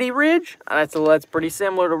Rickety Ridge. That's pretty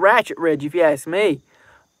similar to Ratchet Ridge, if you ask me.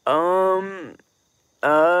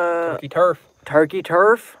 Turkey Turf. Turkey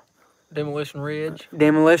Turf. Demolition Ridge.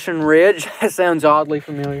 Demolition Ridge. That sounds oddly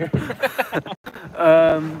familiar.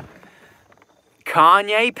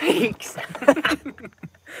 Kanye Peaks.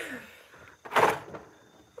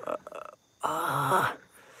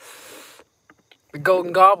 The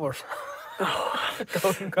Golden Gobblers.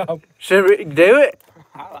 Golden Gobbler. Should we do it?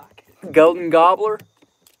 I like it. Golden Gobbler.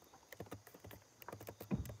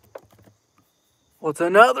 What's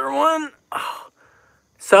another one? Oh,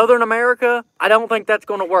 Southern America, I don't think that's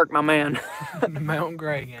going to work, my man. Mountain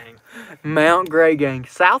Gray Gang. Mount Gray Gang.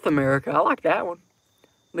 South America, I like that one.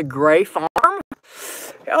 The Gray Farm.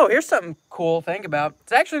 Oh, here's something cool to think about.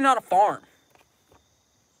 It's actually not a farm.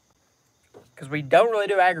 Because we don't really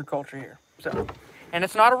do agriculture here. So, and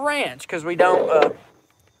it's not a ranch because we don't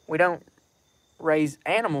raise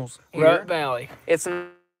animals here. Rut Valley. It's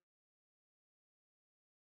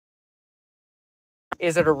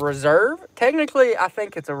Is it a reserve? Technically, I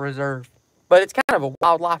think it's a reserve, but it's kind of a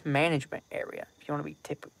wildlife management area. If you want to be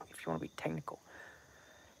technical.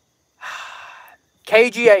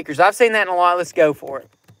 KG Acres. I've seen that in a lot. Let's go for it.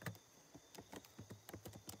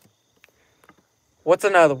 What's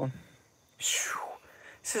another one?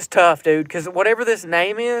 This is tough, dude, because whatever this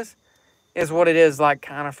name is what it is, like,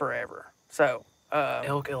 kind of forever. So,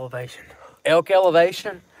 Elk Elevation. Elk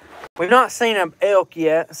Elevation. We've not seen an elk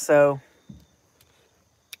yet, so...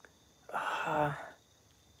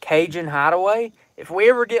 Cajun Hideaway. If we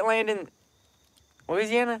ever get land in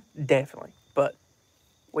Louisiana, definitely. But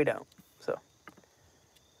we don't. So,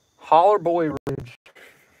 Holler Boy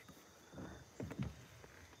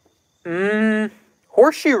Ridge.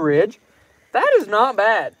 Horseshoe Ridge. That is not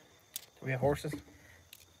bad. Do we have horses?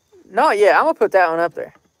 Not yet. I'm going to put that one up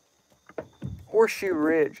there. Horseshoe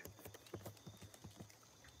Ridge.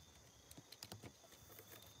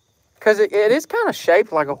 Because it is kind of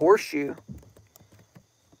shaped like a horseshoe.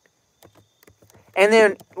 And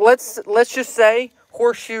then let's just say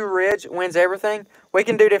Horseshoe Ridge wins everything. We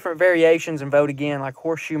can do different variations and vote again, like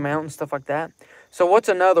Horseshoe Mountain, stuff like that. So what's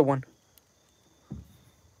another one?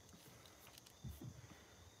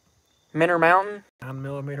 Minter Mountain?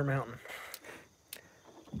 9mm Mountain.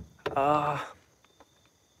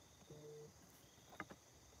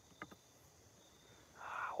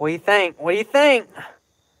 What do you think? What do you think?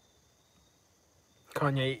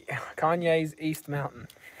 Kanye's East Mountain.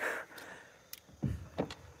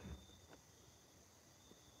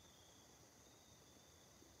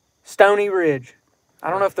 Stony Ridge. I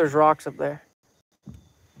don't know if there's rocks up there.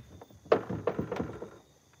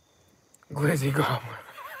 Glizzy Gobbler.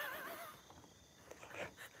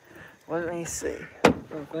 Let me see.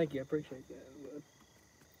 Oh, thank you. I appreciate that.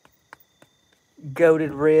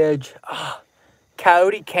 Goated Ridge.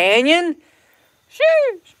 Cody Canyon?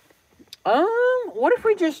 Sheesh. What if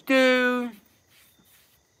we just do...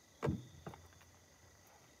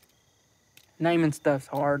 Naming stuff's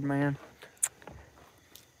hard, man.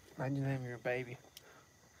 Imagine naming your baby.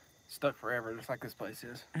 Stuck forever, just like this place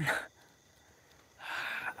is.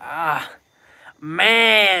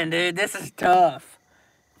 Man, dude, this is tough.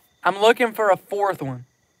 I'm looking for a fourth one.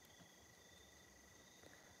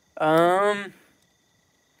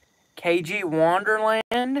 KG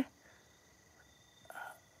Wonderland.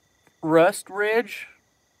 Rust Ridge.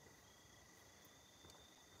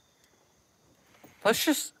 Let's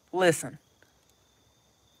just listen.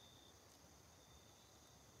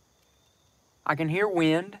 I can hear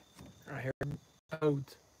wind. I hear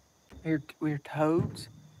toads. We hear toads.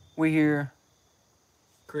 We hear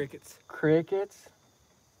Crickets. crickets.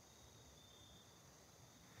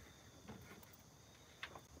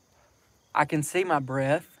 I can see my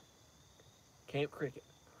breath. Camp Cricket.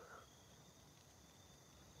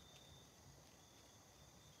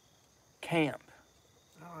 Camp.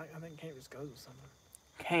 I think camp just goes with something.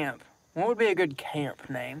 Camp. What would be a good camp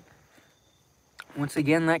name? Once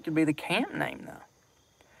again, that could be the camp name, though.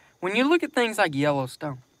 When you look at things like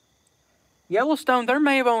Yellowstone, there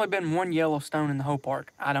may have only been one Yellowstone in the whole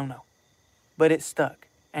park. I don't know. But it stuck.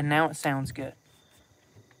 And now it sounds good.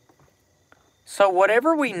 So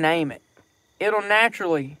whatever we name it, it'll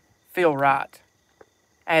naturally feel right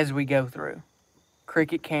as we go through.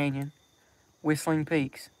 Cricket Canyon, Whistling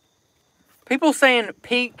Peaks. People saying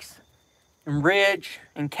peaks and ridge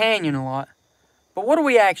and canyon a lot. But what do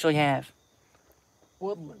we actually have?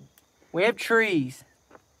 Woodland. We have trees.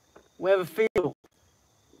 We have a field.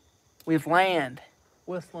 We have land.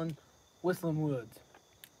 Whistling Woods.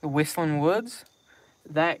 The Whistling Woods.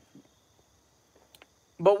 But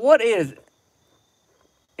what is it?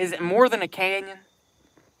 Is it more than a canyon?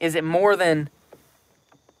 Is it more than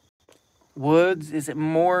woods? Is it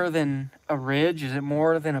more than a ridge? Is it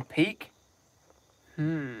more than a peak?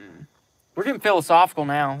 We're getting philosophical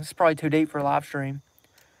now. This is probably too deep for a live stream.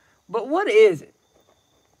 But what is it?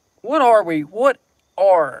 What are we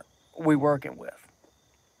working with?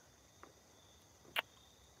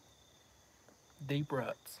 Deep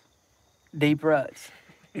ruts. Deep ruts.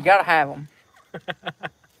 You gotta have them. I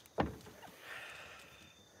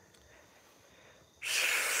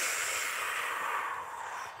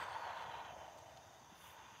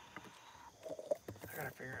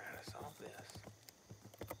gotta figure out how to solve this.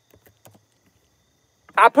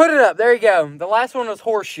 I put it up. There you go. The last one was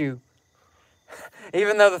horseshoe.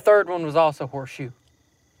 Even though the third one was also horseshoe.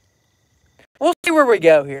 We'll see where we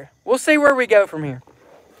go here. We'll see where we go from here.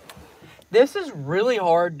 This is really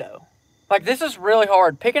hard, though. Like, this is really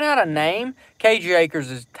hard. Picking out a name, KG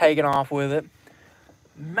Acres is taking off with it.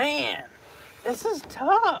 Man, this is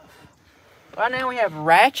tough. Right now we have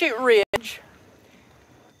Ratchet Ridge,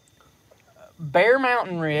 Bear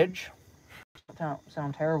Mountain Ridge.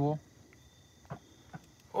 Sound terrible.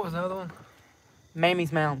 What was the other one?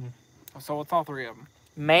 Mamie's Mountain. So it's all three of them.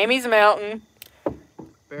 Mamie's Mountain,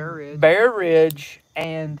 Bear Ridge,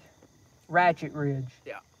 and Ratchet Ridge.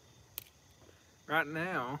 Yeah. Right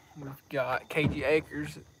now, we've got KG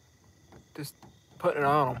Acres just putting it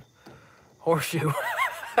on them. Horseshoe.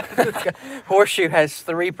 Horseshoe has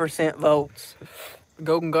 3% votes.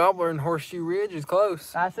 Golden Gobbler and Horseshoe Ridge is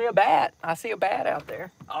close. I see a bat. I see a bat out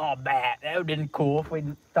there. Oh, bat. That would have been cool if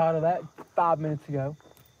we'd thought of that 5 minutes ago.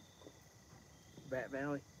 Bat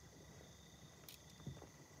Valley.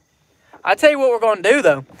 I tell you what we're going to do,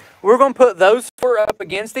 though. We're going to put those four up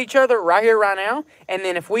against each other right here, right now. And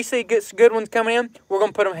then if we see good ones coming in, we're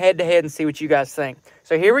going to put them head-to-head and see what you guys think.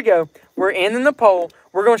 So here we go. We're ending the poll.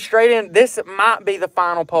 We're going straight in. This might be the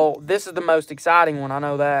final poll. This is the most exciting one. I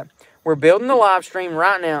know that. We're building the live stream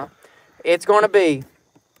right now. It's going to be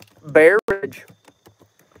Bear Ridge.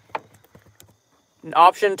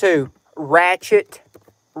 Option 2, Ratchet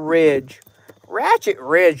Ridge. Ratchet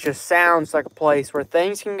Ridge just sounds like a place where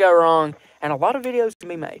things can go wrong and a lot of videos can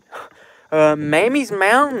be made. Mamie's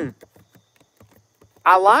Mountain.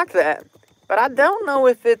 I like that, but I don't know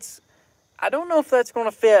if that's going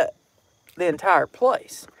to fit the entire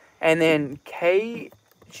place. And then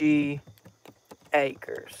KG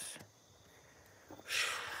Acres.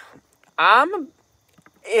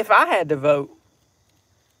 If I had to vote,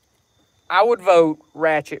 I would vote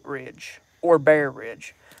Ratchet Ridge or Bear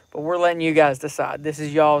Ridge. But we're letting you guys decide. This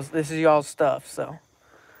is y'all's stuff, so.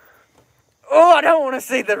 Oh, I don't want to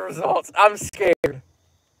see the results. I'm scared.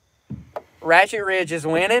 Ratchet Ridge is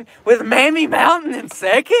winning with Mamie Mountain in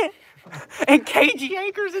second and KG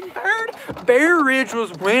Acres in third. Bear Ridge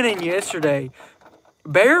was winning yesterday.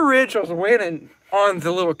 Bear Ridge was winning on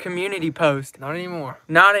the little community post. Not anymore.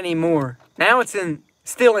 Not anymore. Now it's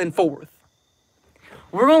still in fourth.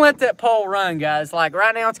 We're going to let that poll run, guys. Like,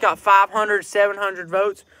 right now it's got 500, 700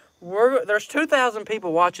 votes. There's 2,000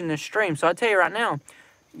 people watching this stream. So I tell you right now,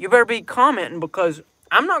 you better be commenting because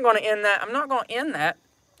I'm not going to end that. I'm not going to end that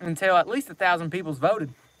until at least 1,000 people's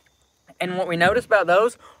voted. And what we noticed about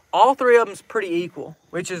those, all three of them's pretty equal,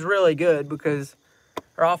 which is really good because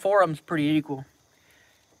all four of them's pretty equal.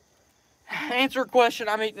 Answer a question,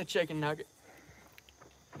 I'm eating the chicken nugget.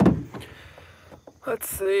 Let's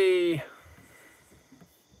see.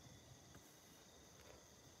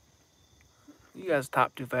 You guys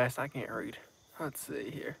type too fast. I can't read. Let's see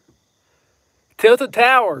here. Tilted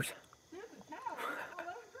Towers.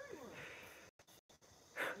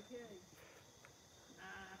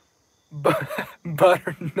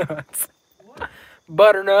 Butternuts. What?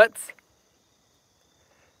 Butternuts.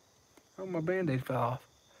 Oh, my Band-Aid fell off.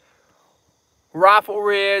 Rifle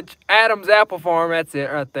Ridge. Adams Apple Farm. That's it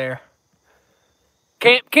right there.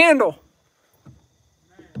 Camp Kendall.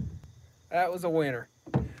 That was a winner.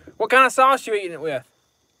 What kind of sauce you eating it with?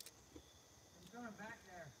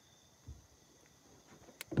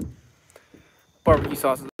 Barbecue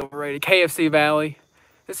sauce is overrated. KFC Valley.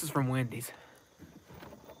 This is from Wendy's.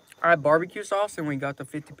 All right, barbecue sauce, and we got the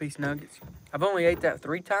 50-piece nuggets. I've only ate that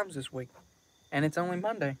 3 times this week, and it's only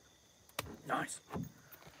Monday. Nice.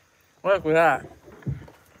 Look at that.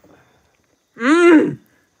 Mmm.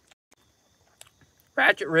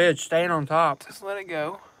 Ratchet Ridge staying on top. Just let it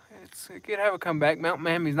go. It could have a comeback. Mount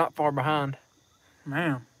Mamie's not far behind.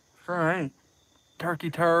 Man, sure ain't. Turkey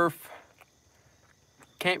Turf.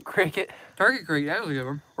 Camp Cricket. Turkey Creek, that was a good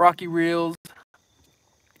one. Rocky Reels.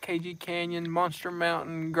 KG Canyon. Monster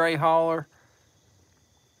Mountain. Gray Holler.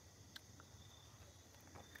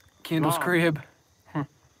 Kendall's Crib.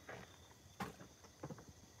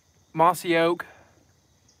 Mossy Oak.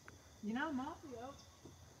 You know,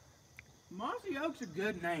 Mossy Oak's a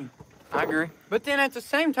good name. I agree. But then at the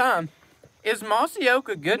same time, is Mossy Oak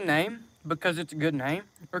a good name because it's a good name?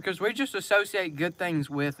 Or because we just associate good things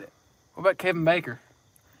with it? What about Kevin Baker?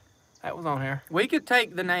 That was on here. We could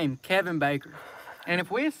take the name Kevin Baker. And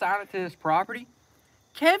if we assign it to this property,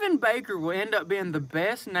 Kevin Baker will end up being the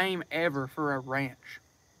best name ever for a ranch.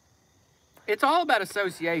 It's all about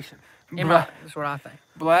association. That's what I think.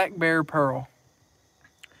 Black Bear Pearl.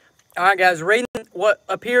 All right, guys, reading what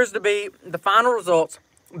appears to be the final results.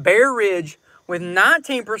 Bear Ridge with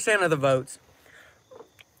 19% of the votes.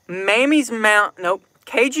 Mamie's Mountain, nope,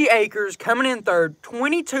 KG Acres coming in third,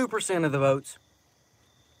 22% of the votes.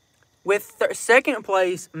 With second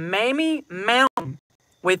place, Mammy Mountain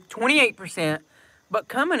with 28%. But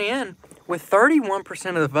coming in with 31%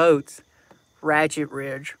 of the votes, Ratchet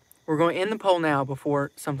Ridge. We're going to end the poll now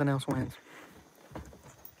before something else wins.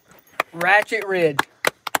 Ratchet Ridge.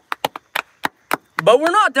 But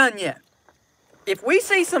we're not done yet. If we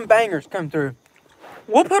see some bangers come through,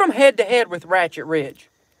 we'll put them head-to-head with Ratchet Ridge.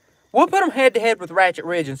 We'll put them head-to-head with Ratchet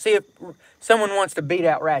Ridge and see if someone wants to beat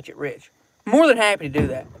out Ratchet Ridge. More than happy to do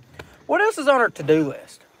that. What else is on our to-do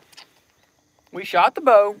list? We shot the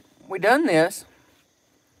bow. We done this.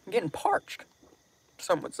 I'm getting parched,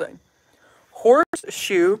 some would say.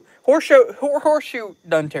 Horseshoe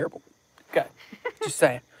done terrible. Okay, just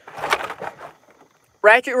saying.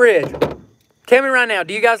 Ratchet Ridge. Tell me right now,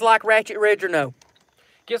 do you guys like Ratchet Ridge or no?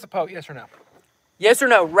 Give us a poll, yes or no. Yes or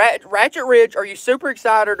no? Ratchet Ridge, are you super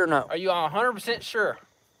excited or no? Are you 100% sure?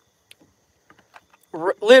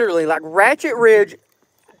 Literally, like Ratchet Ridge,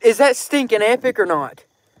 is that stinking epic or not?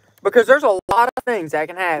 Because there's a lot of things that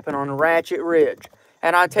can happen on Ratchet Ridge.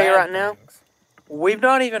 And I tell you right now, we've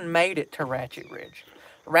not even made it to Ratchet Ridge.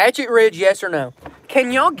 Ratchet Ridge, yes or no?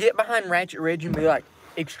 Can y'all get behind Ratchet Ridge and be like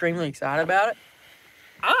extremely excited about it?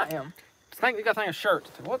 I am. You gotta think of shirts.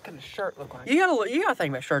 What could a shirt look like? You gotta think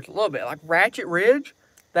about shirts a little bit. Like Ratchet Ridge,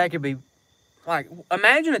 that could be like,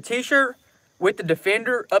 imagine a t-shirt with the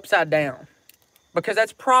Defender upside down. Because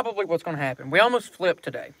that's probably what's gonna happen. We almost flipped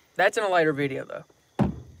today. That's in a later video though.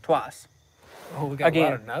 Twice. Oh, we got a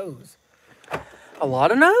lot of no's. A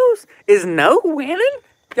lot of no's? Is no winning?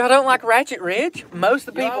 Y'all don't like Ratchet Ridge? Most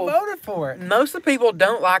of the people voted for it. Most of the people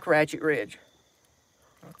don't like Ratchet Ridge.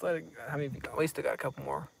 I mean, we still got a couple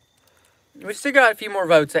more. We still got a few more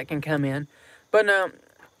votes that can come in. But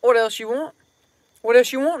what else you want? What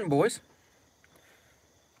else you wanting, boys?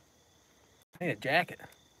 I need a jacket.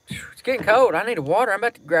 It's getting cold. I need water. I'm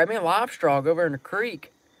about to grab me a live straw over in the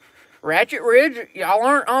creek. Ratchet Ridge, y'all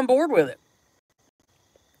aren't on board with it.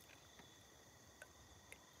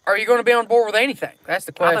 Are you going to be on board with anything? That's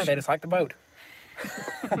the question. I think they just like to vote.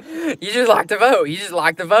 You just like to vote. You just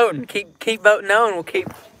like to vote. And keep voting on. We'll keep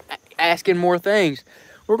asking more things.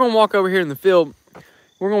 We're going to walk over here in the field.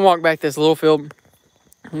 We're going to walk back this little field.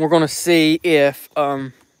 And we're going to see if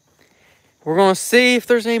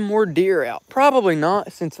there's any more deer out. Probably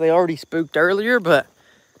not, since they already spooked earlier, but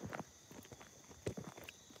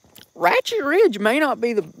Ratchet Ridge may not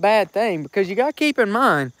be the bad thing, because you got to keep in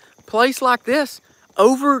mind, a place like this,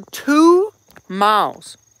 over 2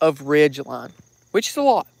 miles of ridge line, which is a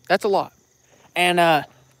lot. That's a lot. And a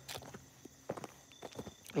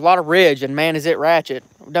lot of ridge, and man, is it ratchet.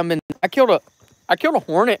 I killed a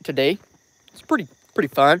hornet today. It's pretty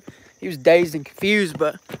fun. He was dazed and confused,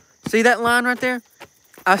 but see that line right there?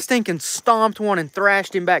 I stinking stomped one and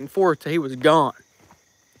thrashed him back and forth till he was gone.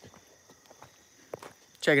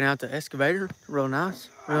 Checking out the excavator. Real nice.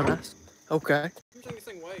 Real nice. Okay. What do you think this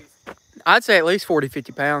thing weighs? I'd say at least 40,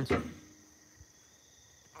 50 pounds. I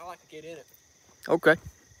like to get in it. Okay.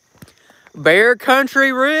 Bear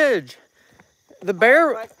Country Ridge. The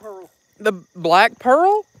bear... Black Pearl. The Black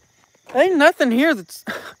Pearl? Ain't nothing here that's...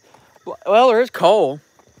 Well, there is coal.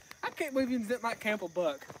 I can't believe you didn't like Camp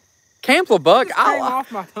Buck. Camp Buck. It came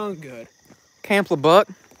off my tongue good. Camp Buck.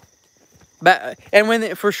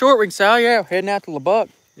 And for short, we can say, oh yeah, heading out to Buck.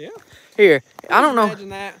 Yeah. Here, I don't know. Imagine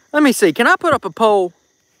that. Let me see. Can I put up a poll?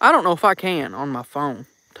 I don't know if I can on my phone.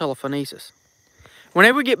 Telephonesis.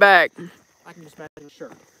 Whenever we get back. I can just imagine a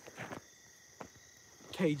shirt.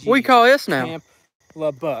 KG. What do you call this now? Camp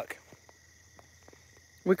Buck.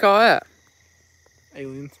 We call that.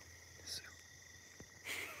 Aliens.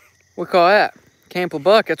 We call that. Camp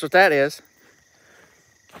Buck. That's what that is.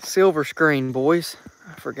 Silver screen, boys.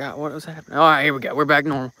 I forgot what was happening. All right, here we go. We're back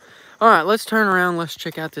normal. All right, let's turn around. Let's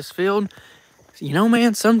check out this field. You know,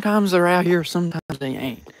 man, sometimes they're out here, sometimes they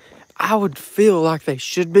ain't. I would feel like they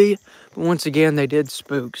should be, but once again, they did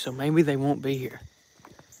spook, so maybe they won't be here.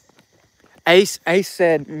 Ace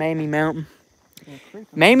said Mammy Mountain.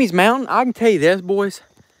 Mammy's Mountain, I can tell you this, boys.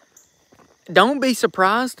 Don't be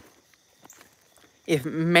surprised if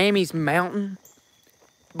Mammy's Mountain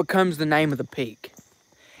becomes the name of the peak.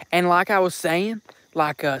 And like I was saying,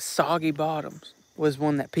 like Soggy Bottoms was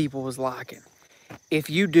one that people was liking. If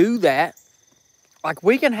you do that, like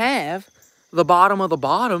we can have the bottom of the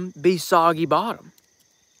bottom be Soggy Bottom.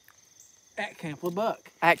 At Camp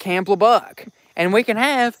Buck. At Camp Buck. And we can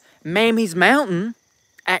have Mammy's Mountain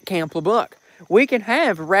at Camp Buck. We can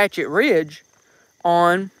have Ratchet Ridge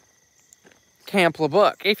on Camp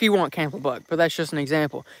Buck, if you want Camp Buck, but that's just an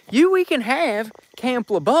example. We can have Camp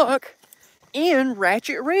Buck in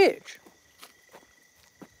Ratchet Ridge.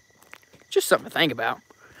 Just something to think about.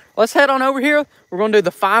 Let's head on over here. We're going to do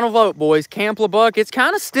the final vote, boys. Camp LeBuck. It's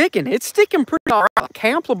kind of sticking. It's sticking pretty all right.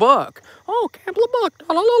 Camp LeBuck. Oh, Camp LeBuck.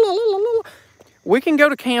 La, la, la, la, la, la. We can go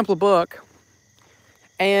to Camp LeBuck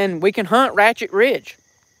and we can hunt Ratchet Ridge.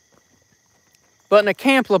 But in a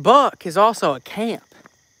Camp LeBuck is also a camp.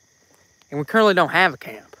 And we currently don't have a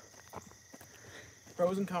camp.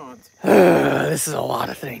 Pros and cons. This is a lot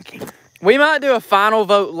of thinking. We might do a final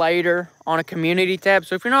vote later on a community tab.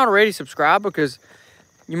 So if you're not already, subscribe, because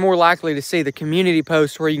you're more likely to see the community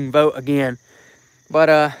post where you can vote again.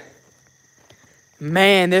 But,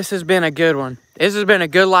 man, this has been a good one. This has been a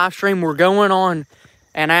good live stream. We're going on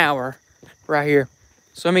an hour right here.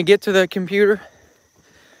 So let me get to the computer.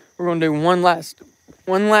 We're going to do one last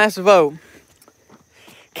vote.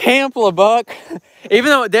 Camp LeBuck, even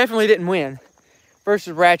though it definitely didn't win,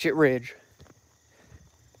 versus Ratchet Ridge.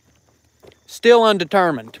 Still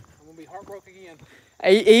undetermined. I'm going to be heartbroken again.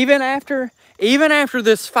 Even after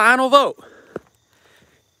this final vote,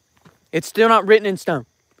 it's still not written in stone.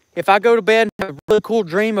 If I go to bed and have a really cool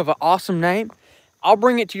dream of an awesome name, I'll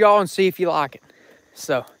bring it to y'all and see if you like it.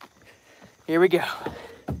 So, here we go.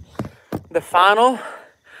 The final.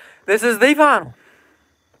 This is the final.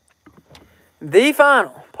 The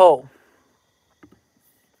final poll.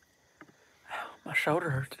 My shoulder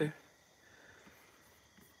hurts too.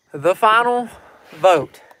 The final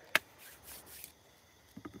vote.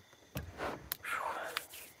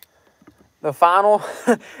 The final,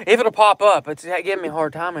 if it'll pop up, it's giving me a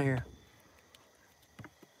hard time in here.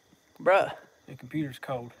 Bruh. The computer's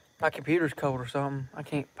cold. My computer's cold or something. I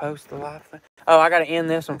can't post the live thing. Oh, I gotta end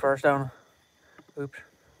this one first, don't I? Oops.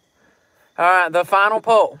 Alright, the final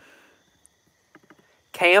poll.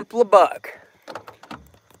 Camp LeBuck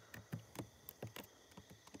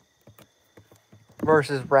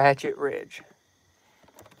versus Ratchet Ridge.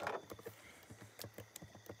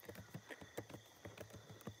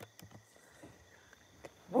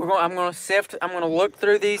 I'm gonna look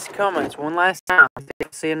through these comments one last time.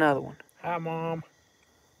 See another one. Hi, Mom.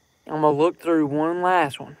 I'm gonna look through one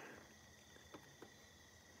last one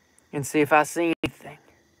and see if I see anything.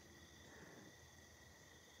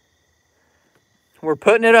 We're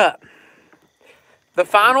putting it up. The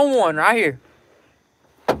final one right here.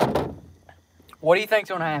 What do you think's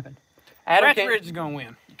gonna happen? Adam, Ratchet Ridge is going to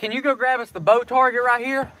win. can you go grab us the bow target right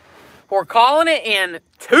here? We're calling it in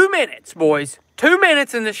 2 minutes, boys. 2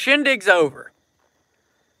 minutes and the shindig's over.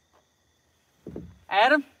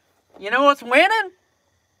 Adam, you know what's winning?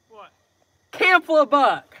 What? Camp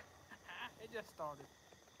LeBuck. It just started.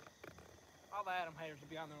 All the Adam haters will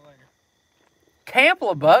be on there later. Camp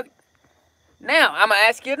LeBuck. Now, I'm going to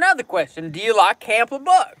ask you another question. Do you like Camp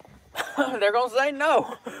LeBuck? They're going to say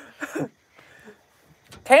no.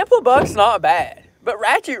 Camp LeBuck's not bad, but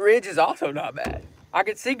Ratchet Ridge is also not bad. I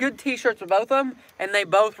could see good t-shirts with both of them, and they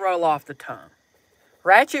both roll off the tongue.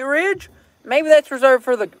 Ratchet Ridge, maybe that's reserved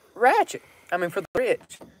for the for the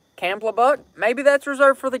Ridge. Camp LeBuck, maybe that's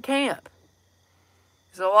reserved for the camp.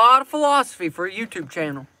 There's a lot of philosophy for a YouTube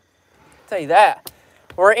channel. I'll tell you that.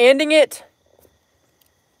 We're ending it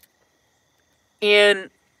in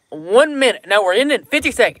 1 minute. No, we're ending it in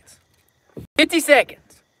 50 seconds. 50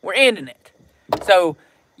 seconds. We're ending it. So,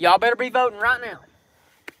 y'all better be voting right now.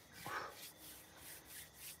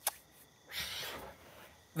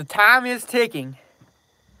 The time is ticking.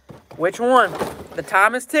 Which one? The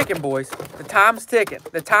time is ticking, boys. The time's ticking.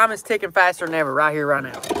 The time is ticking faster than ever right here, right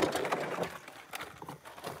now.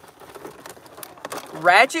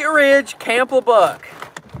 Ratchet Ridge, Camp LeBuck.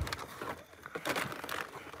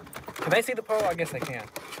 Can they see the poll? I guess they can.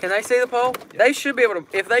 Can they see the poll? Yeah. They should be able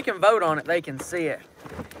to. If they can vote on it, they can see it.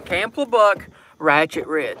 Camp LeBuck, Ratchet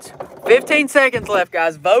Ridge. 15 seconds left,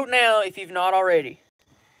 guys. Vote now if you've not already.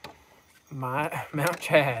 Mount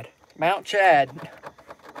Chad. Mount Chad.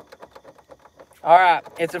 All right,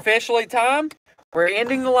 it's officially time. We're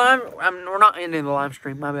ending the live. We're not ending the live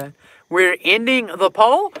stream. My bad. We're ending the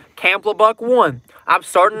poll. Camp LeBuck won. I'm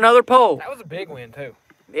starting another poll. That was a big win too.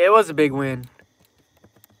 It was a big win.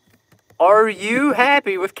 Are you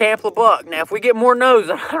happy with Camp LeBuck? Now, if we get more no's,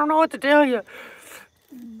 I don't know what to tell you.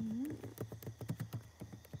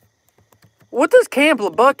 What does Camp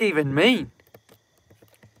LeBuck even mean?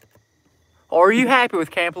 Are you happy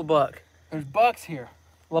with Camp LeBuck? There's bucks here.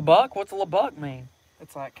 LeBuck? What's a LeBuck mean?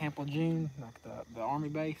 It's like Camp Lejeune, like the army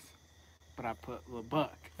base. But I put LeBuck.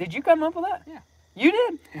 Did you come up with that? Yeah. You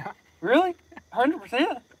did? Yeah. Really?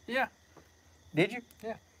 100%? Yeah. Did you?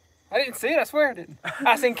 Yeah. I didn't see it. I swear I didn't.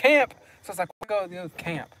 I seen camp. So I was like, we'll go with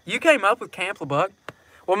camp. You came up with Camp LeBuck?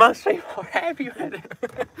 Well, most people are happy with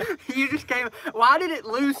it. You just came. Why did it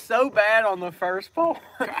lose so bad on the first poll?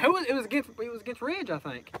 It was against Ridge, I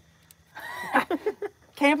think.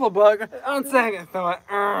 Camp LeBuck. On second thought.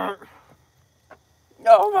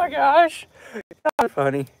 Oh my gosh. That's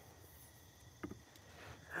funny.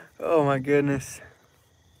 Oh my goodness.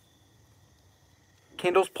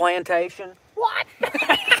 Kendall's Plantation. What?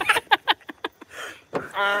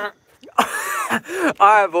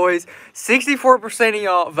 Alright, boys. 64% of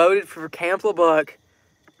y'all voted for Camp LeBuck.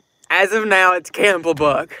 As of now, it's Camp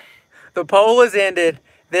LeBuck. The poll has ended.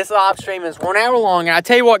 This live stream is 1 hour long. And I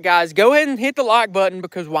tell you what, guys, go ahead and hit the like button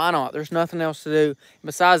because why not? There's nothing else to do.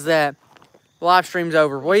 Besides that, the live stream's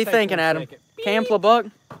over. What are you thinking, Adam? Camp LeBuck?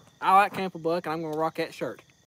 I like Camp LeBuck, and I'm going to rock that shirt.